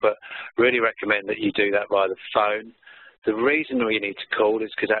email, but really recommend that you do that via the phone. The reason we need to call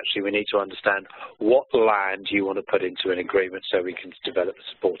is because actually we need to understand what land you want to put into an agreement so we can develop the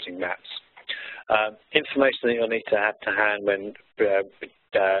supporting maps. Information that you'll need to have to hand when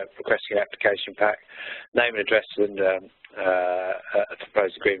requesting an application pack: name and address and a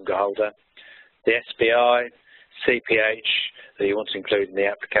proposed agreement holder, the SBI, CPH that you want to include in the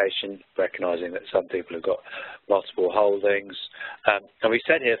application, recognising that some people have got multiple holdings. And we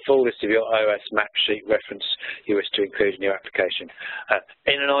said here, full list of your OS map sheet reference you wish to include in your application.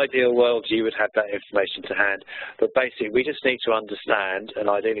 In an ideal world, you would have that information to hand, but basically we just need to understand, and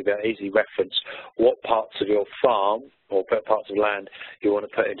ideally be able to easily reference, what parts of your farm or parts of land you want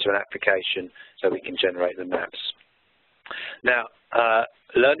to put into an application so we can generate the maps. Now,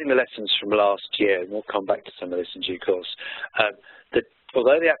 learning the lessons from last year, and we'll come back to some of this in due course,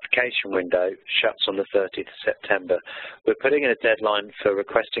 although the application window shuts on the 30th of September, we're putting in a deadline for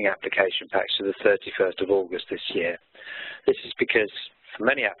requesting application packs to the 31st of August this year. This is because for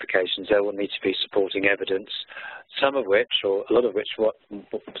many applications there will need to be supporting evidence, some of which, or a lot of which,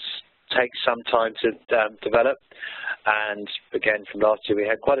 takes some time to develop. And again, from last year, we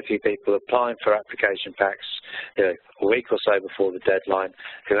had quite a few people applying for application packs, a week or so before the deadline,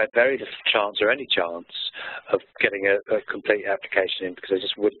 who had very little chance or any chance of getting a complete application in because they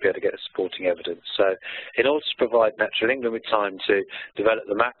just wouldn't be able to get the supporting evidence. So in order to provide Natural England with time to develop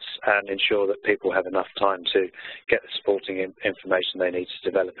the maps and ensure that people have enough time to get the supporting information they need to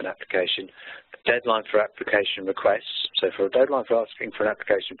develop an application, the deadline for application requests, so for a deadline for asking for an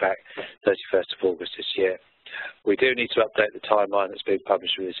application pack, 31st of August this year. We do need to update the timeline that's being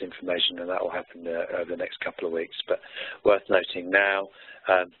published with this information, and that will happen over the next couple of weeks. But worth noting now,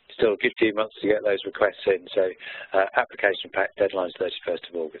 still a good few months to get those requests in, so application pack deadline is 31st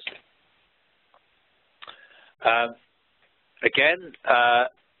of August. Again,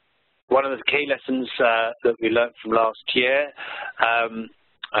 one of the key lessons that we learnt from last year, and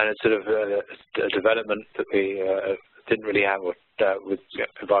it's sort of a development that we didn't really have with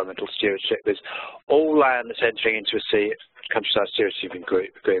environmental stewardship, is all land that's entering into a countryside stewardship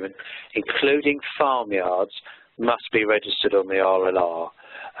agreement, including farmyards, must be registered on the RLR.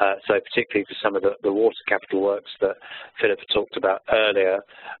 So particularly for some of the water capital works that Philip talked about earlier,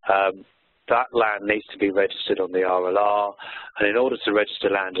 that land needs to be registered on the RLR, and in order to register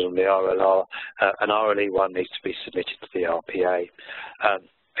land on the RLR, an RLE1 needs to be submitted to the RPA.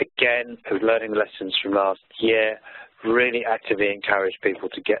 Again, learning the lessons from last year, really actively encourage people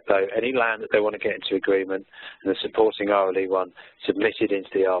to get any land that they want to get into agreement and the supporting RLE1 submitted into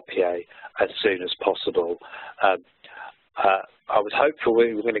the RPA as soon as possible. I was hopeful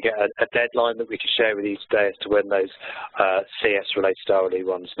we were going to get a deadline that we could share with you today as to when those CS-related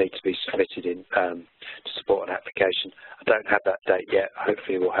RLE1s need to be submitted in to support an application. I don't have that date yet.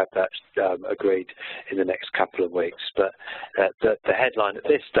 Hopefully we'll have that agreed in the next couple of weeks. But the headline at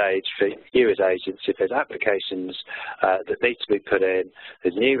this stage for you as agents, if there's applications that need to be put in,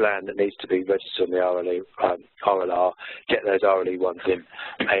 there's new land that needs to be registered on the RLR, get those RLE1s in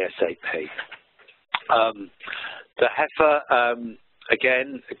ASAP. The heifer,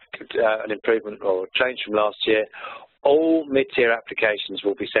 again, an improvement or change from last year. All mid-tier applications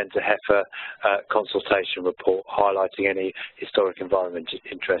will be sent a heifer consultation report highlighting any historic environmental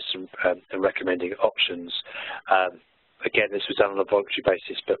interests and recommending options. Again, this was done on a voluntary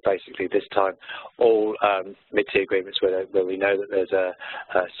basis, but basically this time all mid-tier agreements where we know that there's a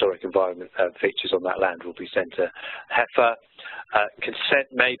historic environment features on that land will be sent to heifer.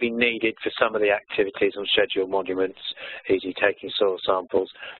 Consent may be needed for some of the activities on scheduled monuments, e.g. taking soil samples.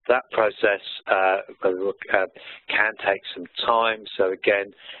 That process can take some time, so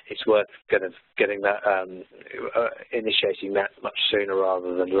again, it's worth getting that, initiating that much sooner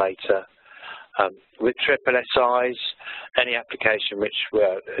rather than later. With triple SIs, any application which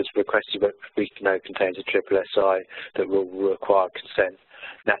is requested but we know contains a triple SI that will require consent,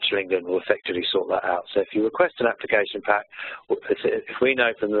 Natural England will effectively sort that out. So if you request an application pack, if we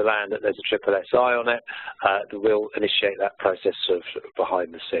know from the land that there's a triple SI on it, we'll initiate that process sort of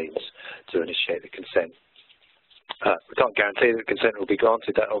behind the scenes to initiate the consent. We can't guarantee that consent will be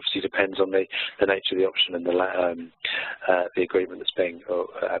granted. That obviously depends on the nature of the option and the agreement that's being, or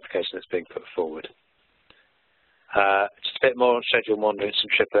application that's being put forward. Just a bit more on scheduled monuments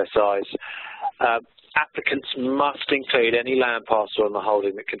and triple SIs. Applicants must include any land parcel on the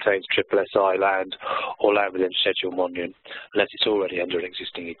holding that contains triple SI land or land within scheduled monument, unless it's already under an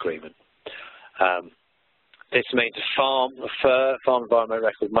existing agreement. This means a farm environment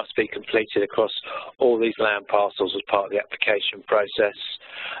record must be completed across all these land parcels as part of the application process.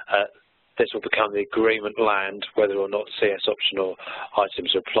 This will become the agreement land, whether or not CS optional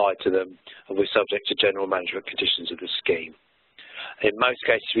items are applied to them, and will be subject to general management conditions of the scheme. In most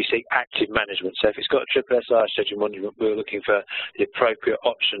cases, we seek active management. So if it's got a triple SI schedule monument, we're looking for the appropriate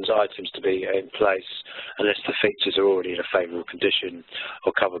options items to be in place unless the features are already in a favourable condition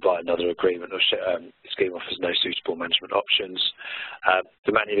or covered by another agreement or scheme offers no suitable management options.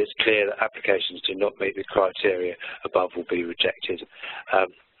 The manual is clear that applications do not meet the criteria above will be rejected.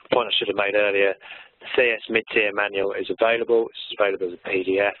 Point I should have made earlier, the CS mid-tier manual is available. It's available as a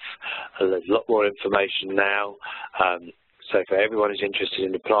PDF. And there's a lot more information now. So for everyone who's interested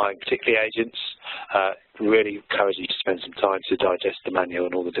in applying, particularly agents, really encourage you to spend some time to digest the manual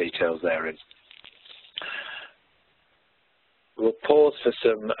and all the details therein. We'll pause for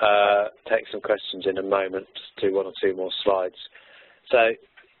take some questions in a moment, just do one or two more slides. So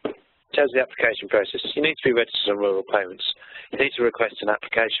in terms of the application process, you need to be registered on rural payments. You need to request an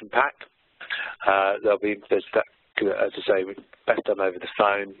application pack. There's that, as I say, best done over the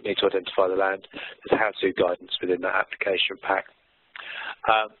phone. You need to identify the land. There's how-to guidance within that application pack.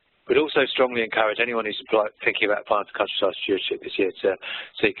 We'd also strongly encourage anyone who's thinking about applying for countryside stewardship this year to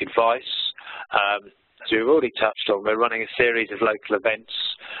seek advice. As we've already touched on, we're running a series of local events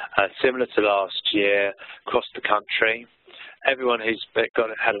similar to last year across the country. Everyone who's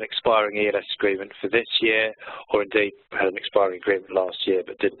had an expiring ELS agreement for this year, or indeed had an expiring agreement last year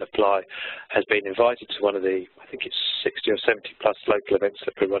but didn't apply, has been invited to one of the, I think it's 60 or 70 plus local events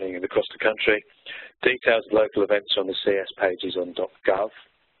that we're running across the country. Details of local events are on the CS pages on .gov.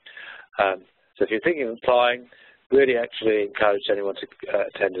 So if you're thinking of applying, really actually encourage anyone to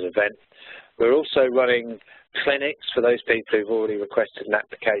attend an event. We're also running clinics for those people who've already requested an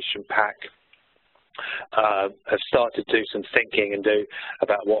application pack. Have started to do some thinking and do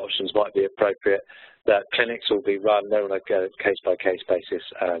about what options might be appropriate. The clinics will be run, they're on a case-by-case basis,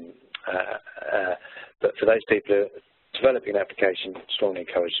 but for those people who are developing an application, strongly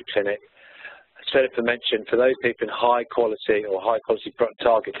encourage the clinic. As Philippa mentioned, for those people in high-quality or high-quality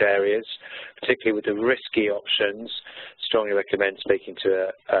target areas, particularly with the risky options, strongly recommend speaking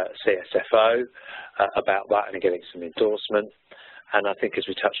to a CSFO about that and getting some endorsement. And I think, as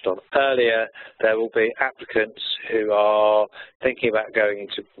we touched on earlier, there will be applicants who are thinking about going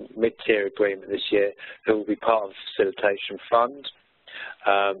into mid-tier agreement this year who will be part of the facilitation fund.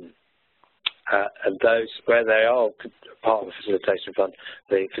 And those, where they are part of the facilitation fund,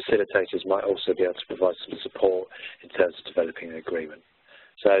 the facilitators might also be able to provide some support in terms of developing an agreement.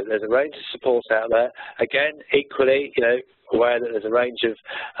 So there's a range of support out there. Again, equally, aware that there's a range of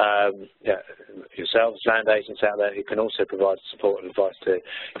yourselves, land agents out there who can also provide support and advice to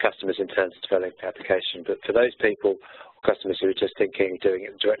customers in terms of developing the application. But for those people or customers who are just thinking of doing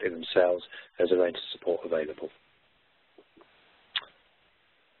it directly themselves, there's a range of support available.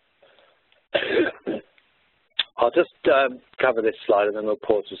 I'll just cover this slide and then we'll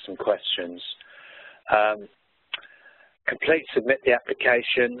pause with some questions. Submit the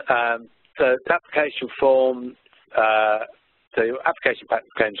application. The application form, the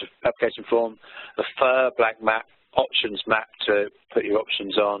application form, the FIR blank map, options map to put your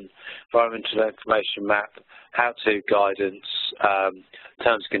options on, environmental information map, how-to guidance,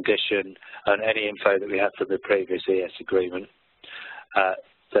 terms and condition, and any info that we had from the previous ES agreement.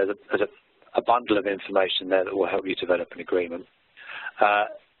 There's a bundle of information there that will help you develop an agreement.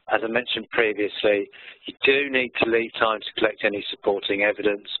 As I mentioned previously, you do need to leave time to collect any supporting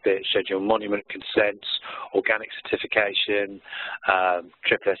evidence, be it scheduled monument consents, organic certification,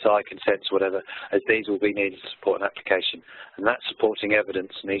 triple SI consents, whatever, as these will be needed to support an application. And that supporting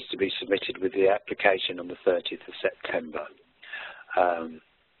evidence needs to be submitted with the application on the 30th of September.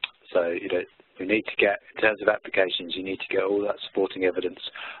 So, we need to get, in terms of applications, you need to get all that supporting evidence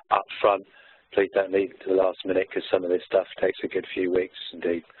up front. Please don't leave it to the last minute because some of this stuff takes a good few weeks,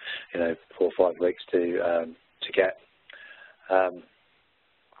 indeed, 4 or 5 weeks to get. And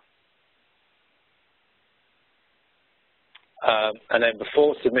then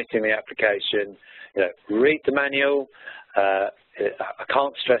before submitting the application, read the manual. I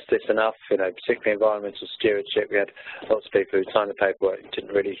can't stress this enough, particularly environmental stewardship. We had lots of people who signed the paperwork and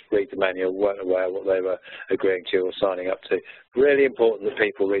didn't really read the manual, weren't aware of what they were agreeing to or signing up to. Really important that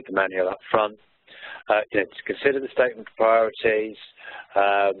people read the manual up front. To consider the statement of priorities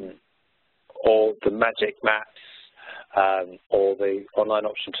or the magic maps or the online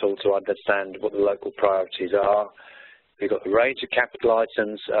option tool to understand what the local priorities are. We've got a range of capital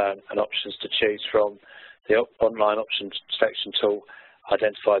items and options to choose from. The online options selection tool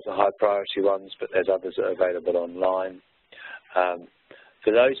identifies the high priority ones, but there's others that are available online.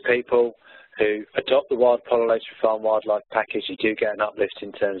 For those people who adopt the wild pollinator farm wildlife package, you do get an uplift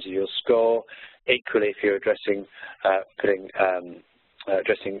in terms of your score. Equally, if you're addressing putting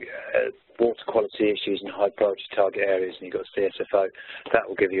addressing water quality issues in high priority target areas, and you've got CSFO, that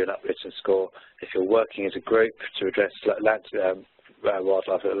will give you an uplifting score. If you're working as a group to address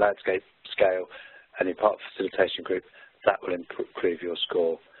wildlife at a landscape scale, and you're part of a facilitation group, that will improve your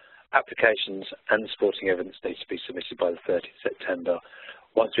score. Applications and supporting evidence need to be submitted by the 30th of September.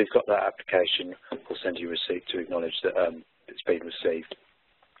 Once we've got that application, we'll send you a receipt to acknowledge that it's been received.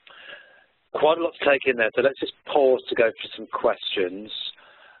 Quite a lot to take in there, so let's just pause to go through some questions,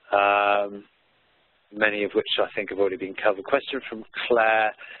 many of which I think have already been covered. Question from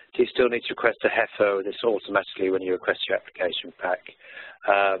Claire: do you still need to request a heifer, or this automatically when you request your application pack?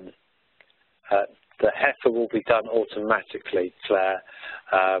 The heifer will be done automatically, Claire,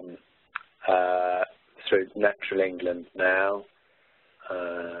 through Natural England now.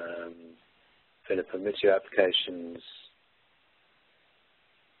 Philippa, Mid Tier applications.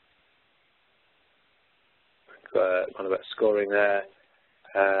 One about scoring there.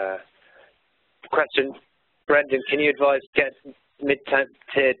 Question, Brendan, can you advise get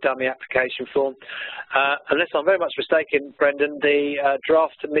mid-tier dummy application form? Unless I'm very much mistaken, Brendan, the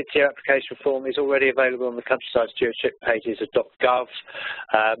draft mid-tier application form is already available on the Countryside Stewardship pages of .gov.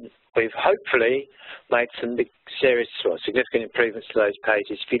 We've hopefully made some serious or significant improvements to those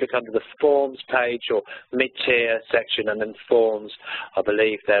pages. If you look under the forms page or mid-tier section and then forms, I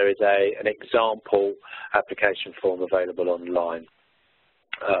believe there is an example application form available online.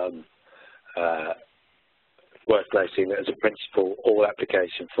 Worth noting that as a principle, all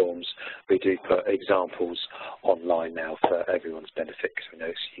application forms, we do put examples online now for everyone's benefit because we know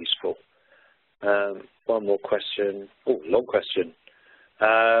it's useful. One more question. Oh, long question.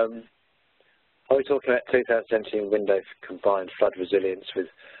 Are we talking about 2017 window for combined flood resilience with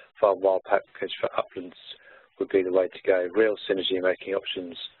farm wild package for uplands would be the way to go? Real synergy making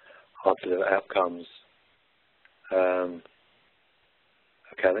options, hard to deliver outcomes. Okay,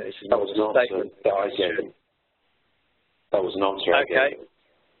 this is not a statement that I gave. That was an answer I gave.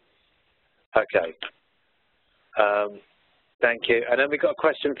 Okay. Thank you. And then we got a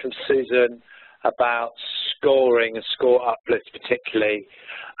question from Susan about scoring and score uplift particularly.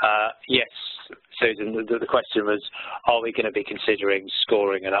 Yes, Susan, the question was, are we going to be considering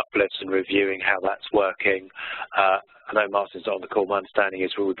scoring and uplifts and reviewing how that's working? I know Martin's not on the call. My understanding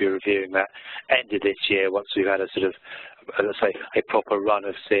is we will be reviewing that end of this year once we've had a sort of, let's say, a proper run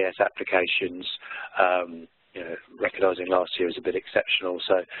of CS applications. You know, recognising last year as a bit exceptional.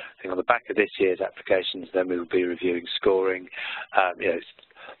 So I think on the back of this year's applications, then we will be reviewing scoring. You know,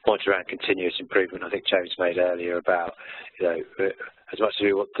 point around continuous improvement. I think James made earlier about, you know, as much as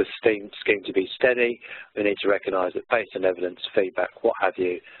we want the scheme to be steady, we need to recognise that based on evidence, feedback, what have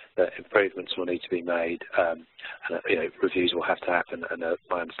you, that improvements will need to be made, and you know, reviews will have to happen. And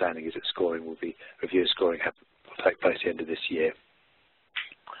my understanding is that scoring will be review of scoring will take place at the end of this year.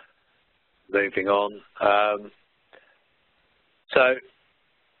 Moving on. So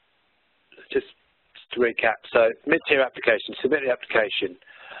just to recap, so mid-tier application, submit the application.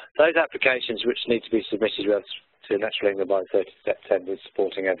 Those applications which need to be submitted to Natural England by the 30th of September with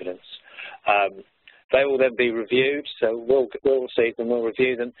supporting evidence, they will then be reviewed, so we'll receive them, we'll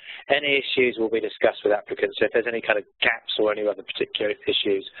review them. Any issues will be discussed with applicants. So if there's any kind of gaps or any other particular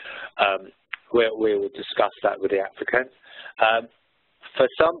issues, we will discuss that with the applicant. For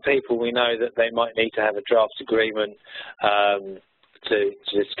some people, we know that they might need to have a draft agreement to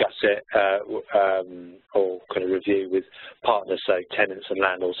discuss it or kind of review with partners, so tenants and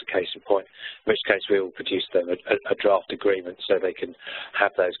landlords, a case in point, in which case we will produce them a draft agreement so they can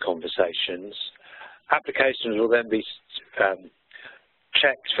have those conversations. Applications will then be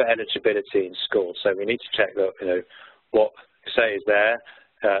checked for eligibility and score. So we need to check that, you know, what say is there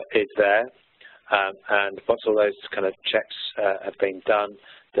is there. And once all those kind of checks have been done,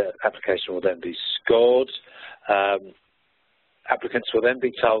 the application will then be scored. Applicants will then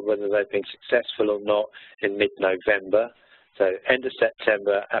be told whether they've been successful or not in mid-November. So end of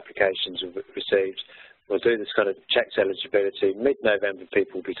September, applications will be received. We'll do this kind of checks eligibility. Mid-November,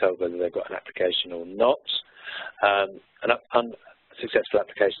 people will be told whether they've got an application or not. And unsuccessful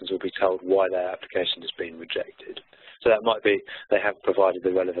applications will be told why their application has been rejected. So that might be they haven't provided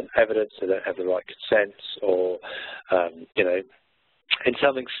the relevant evidence, they don't have the right consents, or, you know, in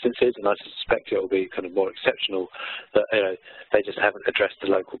some instances, and I suspect it will be kind of more exceptional, that, you know, they just haven't addressed the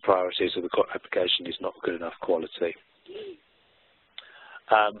local priorities or the application is not good enough quality.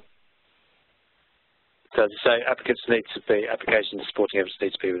 So as I say, applications supporting evidence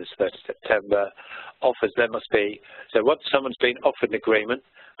need to be with us 30th September. Offers then must be, so once someone's been offered an agreement,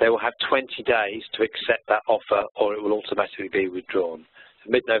 they will have 20 days to accept that offer or it will automatically be withdrawn.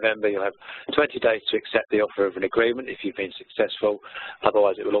 mid-November, you'll have 20 days to accept the offer of an agreement if you've been successful.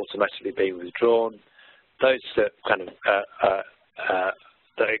 Otherwise, it will automatically be withdrawn. Those that kind of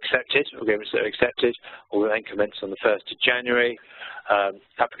that are accepted, agreements that are accepted, will then commence on the 1st of January.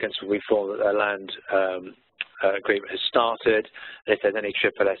 Applicants will inform that their land agreement has started, and if there's any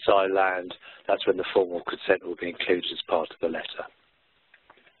SSSI land, that's when the formal consent will be included as part of the letter.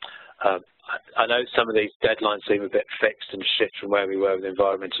 I know some of these deadlines seem a bit fixed and shift from where we were with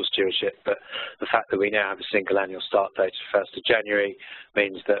environmental stewardship, but the fact that we now have a single annual start date of 1st of January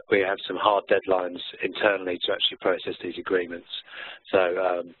means that we have some hard deadlines internally to actually process these agreements.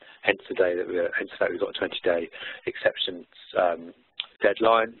 So hence today that we've got a 20-day exceptions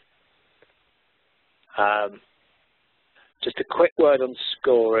deadline. Just a quick word on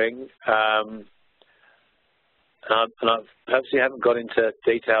scoring. And I purposely haven't got into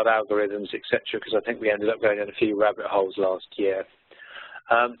detailed algorithms, etc., because I think we ended up going down a few rabbit holes last year.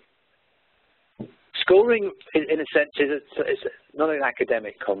 Scoring, in a sense, is not an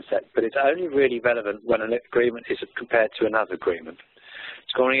academic concept, but it's only really relevant when an agreement is compared to another agreement.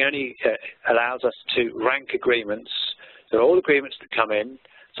 Scoring only allows us to rank agreements. So all agreements that come in,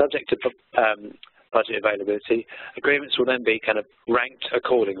 subject to budget availability, agreements will then be kind of ranked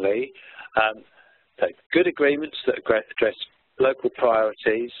accordingly. So good agreements that address local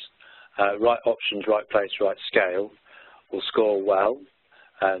priorities, right options, right place, right scale, will score well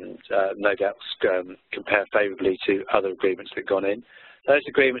and no doubt compare favourably to other agreements that have gone in. Those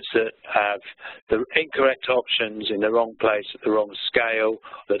agreements that have the incorrect options in the wrong place at the wrong scale,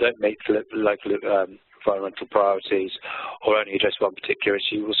 that don't meet local environmental priorities or only address one particular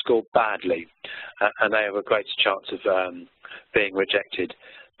issue, will score badly, and they have a greater chance of being rejected.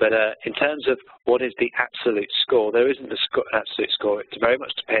 But in terms of what is the absolute score, there isn't an absolute score. It very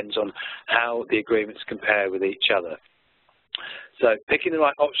much depends on how the agreements compare with each other. So picking the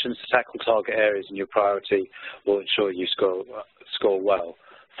right options to tackle target areas in your priority will ensure you score well.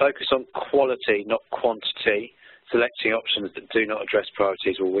 Focus on quality, not quantity. Selecting options that do not address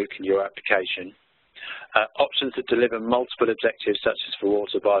priorities will weaken your application. Options that deliver multiple objectives, such as for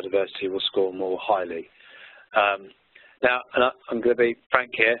water biodiversity, will score more highly. Now, and I'm going to be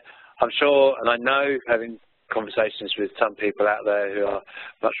frank here, I'm sure, and I know, having conversations with some people out there who are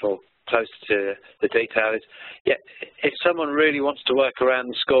much more close to the detail, is, yeah, if someone really wants to work around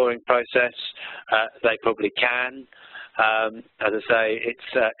the scoring process, they probably can. As I say,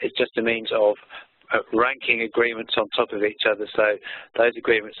 it's just a means of ranking agreements on top of each other, so those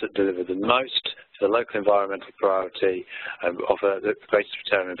agreements that deliver the most to the local environmental priority and offer the greatest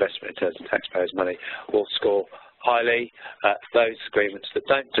return on investment in terms of taxpayers' money will score highly. Those agreements that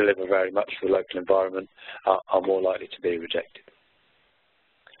don't deliver very much for the local environment are more likely to be rejected.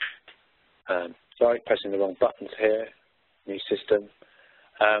 Sorry, pressing the wrong buttons here. New system.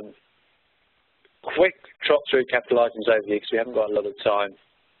 Quick trot through capital items overview because we haven't got a lot of time.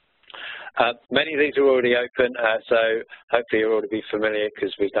 Many of these are already open, so hopefully you'll already be familiar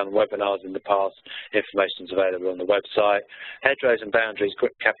because we've done webinars in the past. Information is available on the website. Hedgerows and Boundaries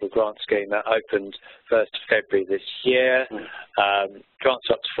Quick Capital Grant Scheme, that opened 1st of February this year. Grants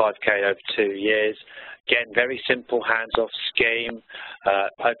up to 5k over 2 years. Again, very simple hands-off scheme.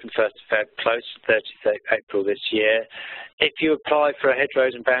 Open 1st of Feb, closed 30th April this year. If you apply for a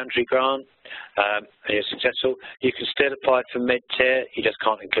Hedgerows and Boundary grant and you're successful, you can still apply for mid-tier. You just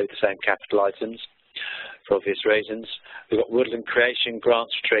can't include the same capital items for obvious reasons. We've got Woodland Creation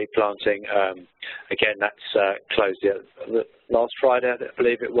Grants for tree planting. Again, that's closed last Friday, I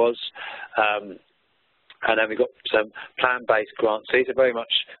believe it was. And then we've got some plan-based grants. These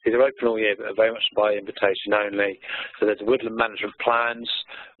are open all year, but are very much by invitation only. So there's woodland management plans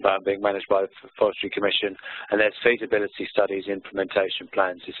being managed by the Forestry Commission, and there's feasibility studies, implementation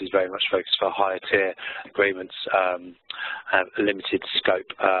plans. This is very much focused for higher tier agreements, have a limited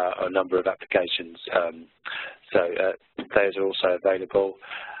scope, a number of applications. So those are also available.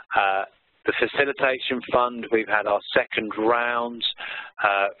 The facilitation fund, we've had our second round.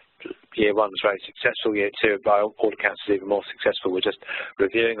 Year 1 was very successful. Year 2, by all accounts, is even more successful. We're just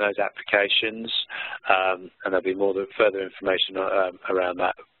reviewing those applications, and there'll be further information around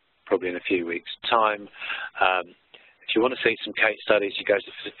that probably in a few weeks' time. If you want to see some case studies, you go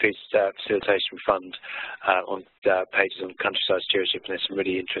to the Facilitation Fund on pages on Countryside Stewardship, and there's some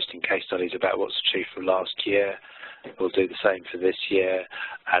really interesting case studies about what's achieved from last year. We'll do the same for this year,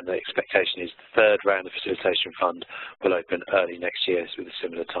 and the expectation is the third round of Facilitation Fund will open early next year with a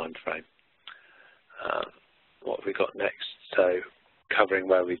similar time frame. What have we got next? So covering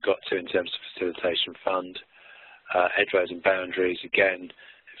where we've got to in terms of Facilitation Fund. Hedgerows and Boundaries, again,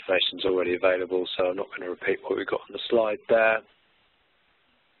 information's already available, so I'm not going to repeat what we've got on the slide there.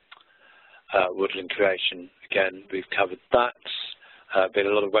 woodland creation, again, we've covered that. Been a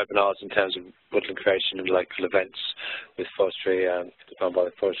lot of webinars in terms of woodland creation and local events with forestry, done by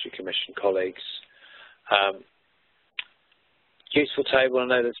the Forestry Commission colleagues. Useful table, I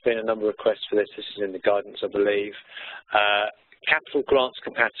know there's been a number of requests for this. This is in the guidance, I believe. Capital grants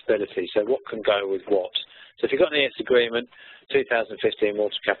compatibility, so what can go with what? So if you've got an ES agreement, 2015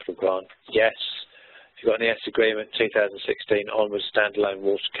 water capital grant, yes. If you've got an ES agreement, 2016 onwards standalone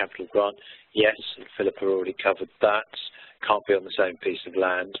water capital grant, yes, and Philippa already covered that. Can't be on the same piece of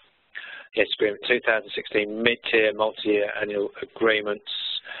land. ES agreement 2016 mid-tier, multi-year annual agreements,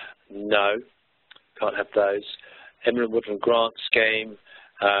 no, can't have those. Eminent Woodland Grant Scheme,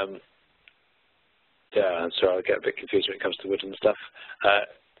 sorry, I get a bit confused when it comes to woodland stuff.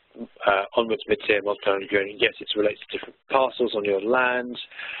 Onwards mid-tier multi-year agreement, yes, it's related to different parcels on your land.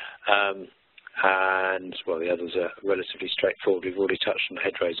 And, well, the others are relatively straightforward. We've already touched on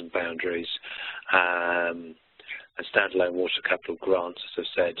hedgerows and boundaries. And standalone water capital grants, as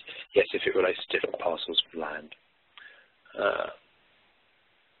I've said, yes, if it relates to different parcels of land.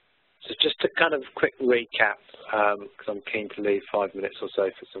 So just a kind of quick recap, because I'm keen to leave 5 minutes or so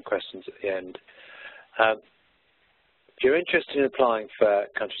for some questions at the end. If you're interested in applying for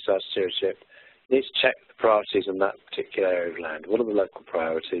countryside stewardship, you need to check the priorities on that particular area of land. What are the local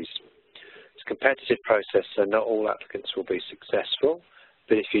priorities? It's a competitive process, so not all applicants will be successful,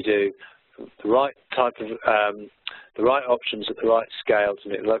 but if you do the right type of, the right options at the right scale to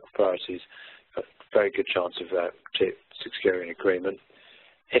meet the local priorities, you've got a very good chance of securing an agreement.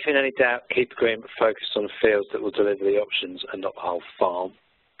 If in any doubt, keep agreement focused on fields that will deliver the options and not the whole farm.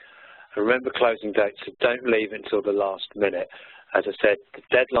 And remember closing dates, so don't leave until the last minute. As I said, the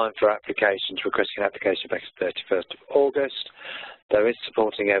deadline for applications, requesting an application back is 31st of August. There is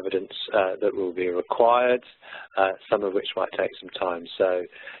supporting evidence that will be required, some of which might take some time. So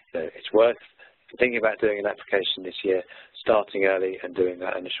it's worth thinking about doing an application this year, starting early and doing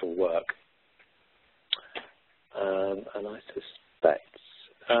that initial work. And I suspect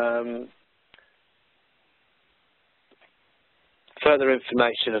further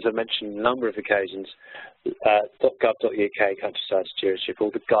information, as I mentioned on a number of occasions, .gov.uk Countryside Stewardship,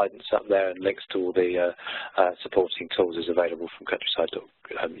 all the guidance up there and links to all the supporting tools is available from Countryside,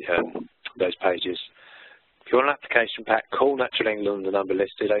 those pages. If you want an application pack, call Natural England, the number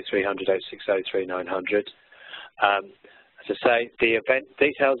listed, 0300 060 3900. As I say, the event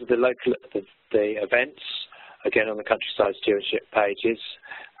details of the events, again on the Countryside Stewardship pages,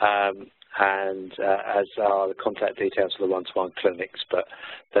 and as are the contact details for the one-to-one clinics, but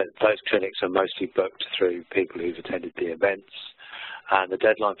those clinics are mostly booked through people who've attended the events. And the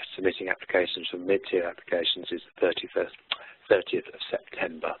deadline for submitting applications for mid-tier applications is the 30th of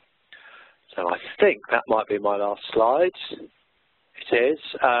September. So I think that might be my last slide. It is.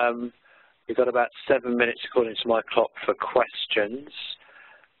 We've got about 7 minutes according to my clock for questions.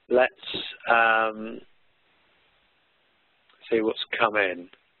 Let's see what's come in.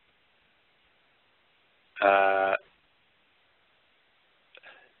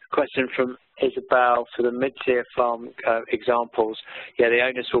 Question from Isabel for the mid-tier farm examples. Yeah, the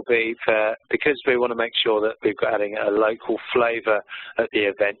onus will be for, because we want to make sure that we've got adding a local flavour at the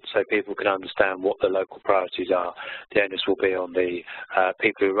event so people can understand what the local priorities are. The onus will be on the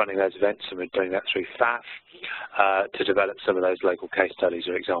people who are running those events, and we're doing that through FAF, to develop some of those local case studies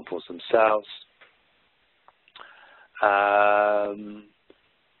or examples themselves.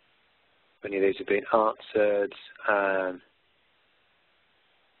 Many of these have been answered.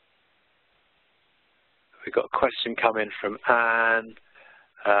 We've got a question coming from Anne.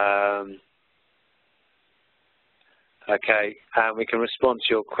 Okay, and we can respond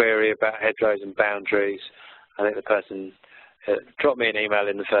to your query about hedgerows and boundaries. I think the person dropped me an email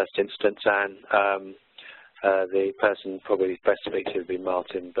in the first instance, Anne. The person probably best to speak to would be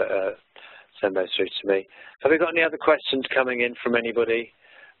Martin, but send those through to me. Have we got any other questions coming in from anybody?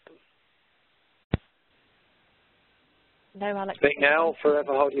 No, Alex. Speak now or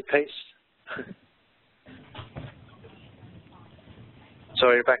forever hold your peace.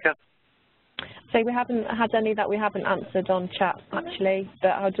 Sorry, Rebecca? So we haven't had any that we haven't answered on chat, actually, but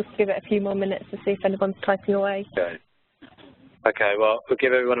I'll just give it a few more minutes to see if anyone's typing away. Okay. Okay, well, we'll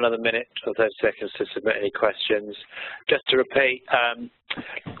give everyone another minute or 30 seconds to submit any questions. Just to repeat,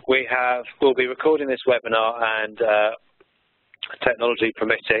 we'll be recording this webinar, and technology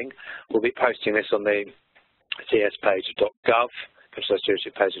permitting, we'll be posting this on the CS page of .gov, Countryside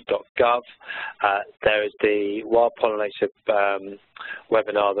Stewardship page of .gov. There is the wild pollinator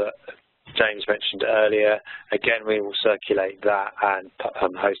webinar that James mentioned earlier. Again, we will circulate that and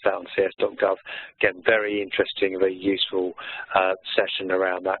host that on cs.gov. Again, very interesting, very useful session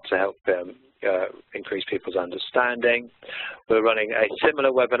around that to help increase people's understanding. We're running a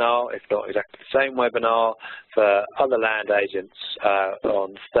similar webinar, if not exactly the same webinar, for other land agents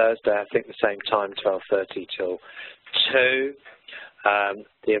on Thursday, I think the same time, 12:30 till 2.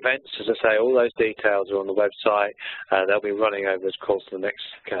 The events, as I say, all those details are on the website. They'll be running over the course of the next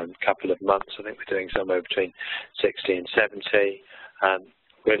couple of months. I think we're doing somewhere between 60 and 70.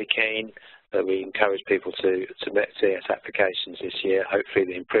 Really keen that we encourage people to submit CS applications this year. Hopefully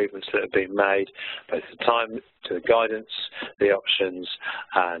the improvements that have been made, both the time to the guidance, the options,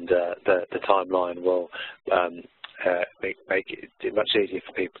 and the timeline will make it much easier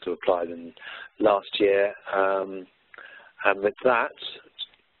for people to apply than last year. And with that,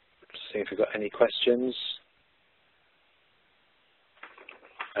 let's see if we've got any questions.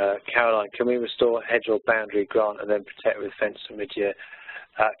 Caroline, can we restore hedge or boundary grant and then protect with fence and mid-year?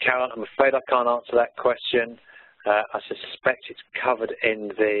 Caroline, I'm afraid I can't answer that question. I suspect it's covered in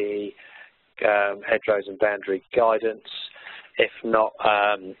the hedgerows and boundary guidance. If not,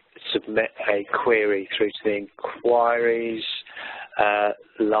 submit a query through to the enquiries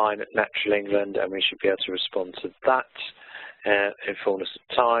line at Natural England, and we should be able to respond to that in fullness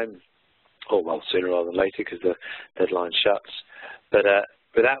of time, or well, sooner rather than later because the deadline shuts. But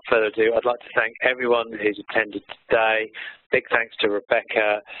without further ado, I'd like to thank everyone who's attended today. Big thanks to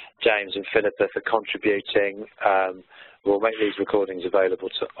Rebecca, James and Philippa for contributing. We'll make these recordings available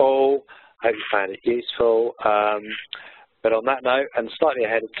to all. I hope you found it useful. But on that note, and slightly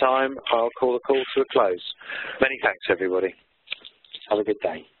ahead of time, I'll call the call to a close. Many thanks, everybody. Have a good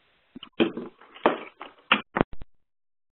day.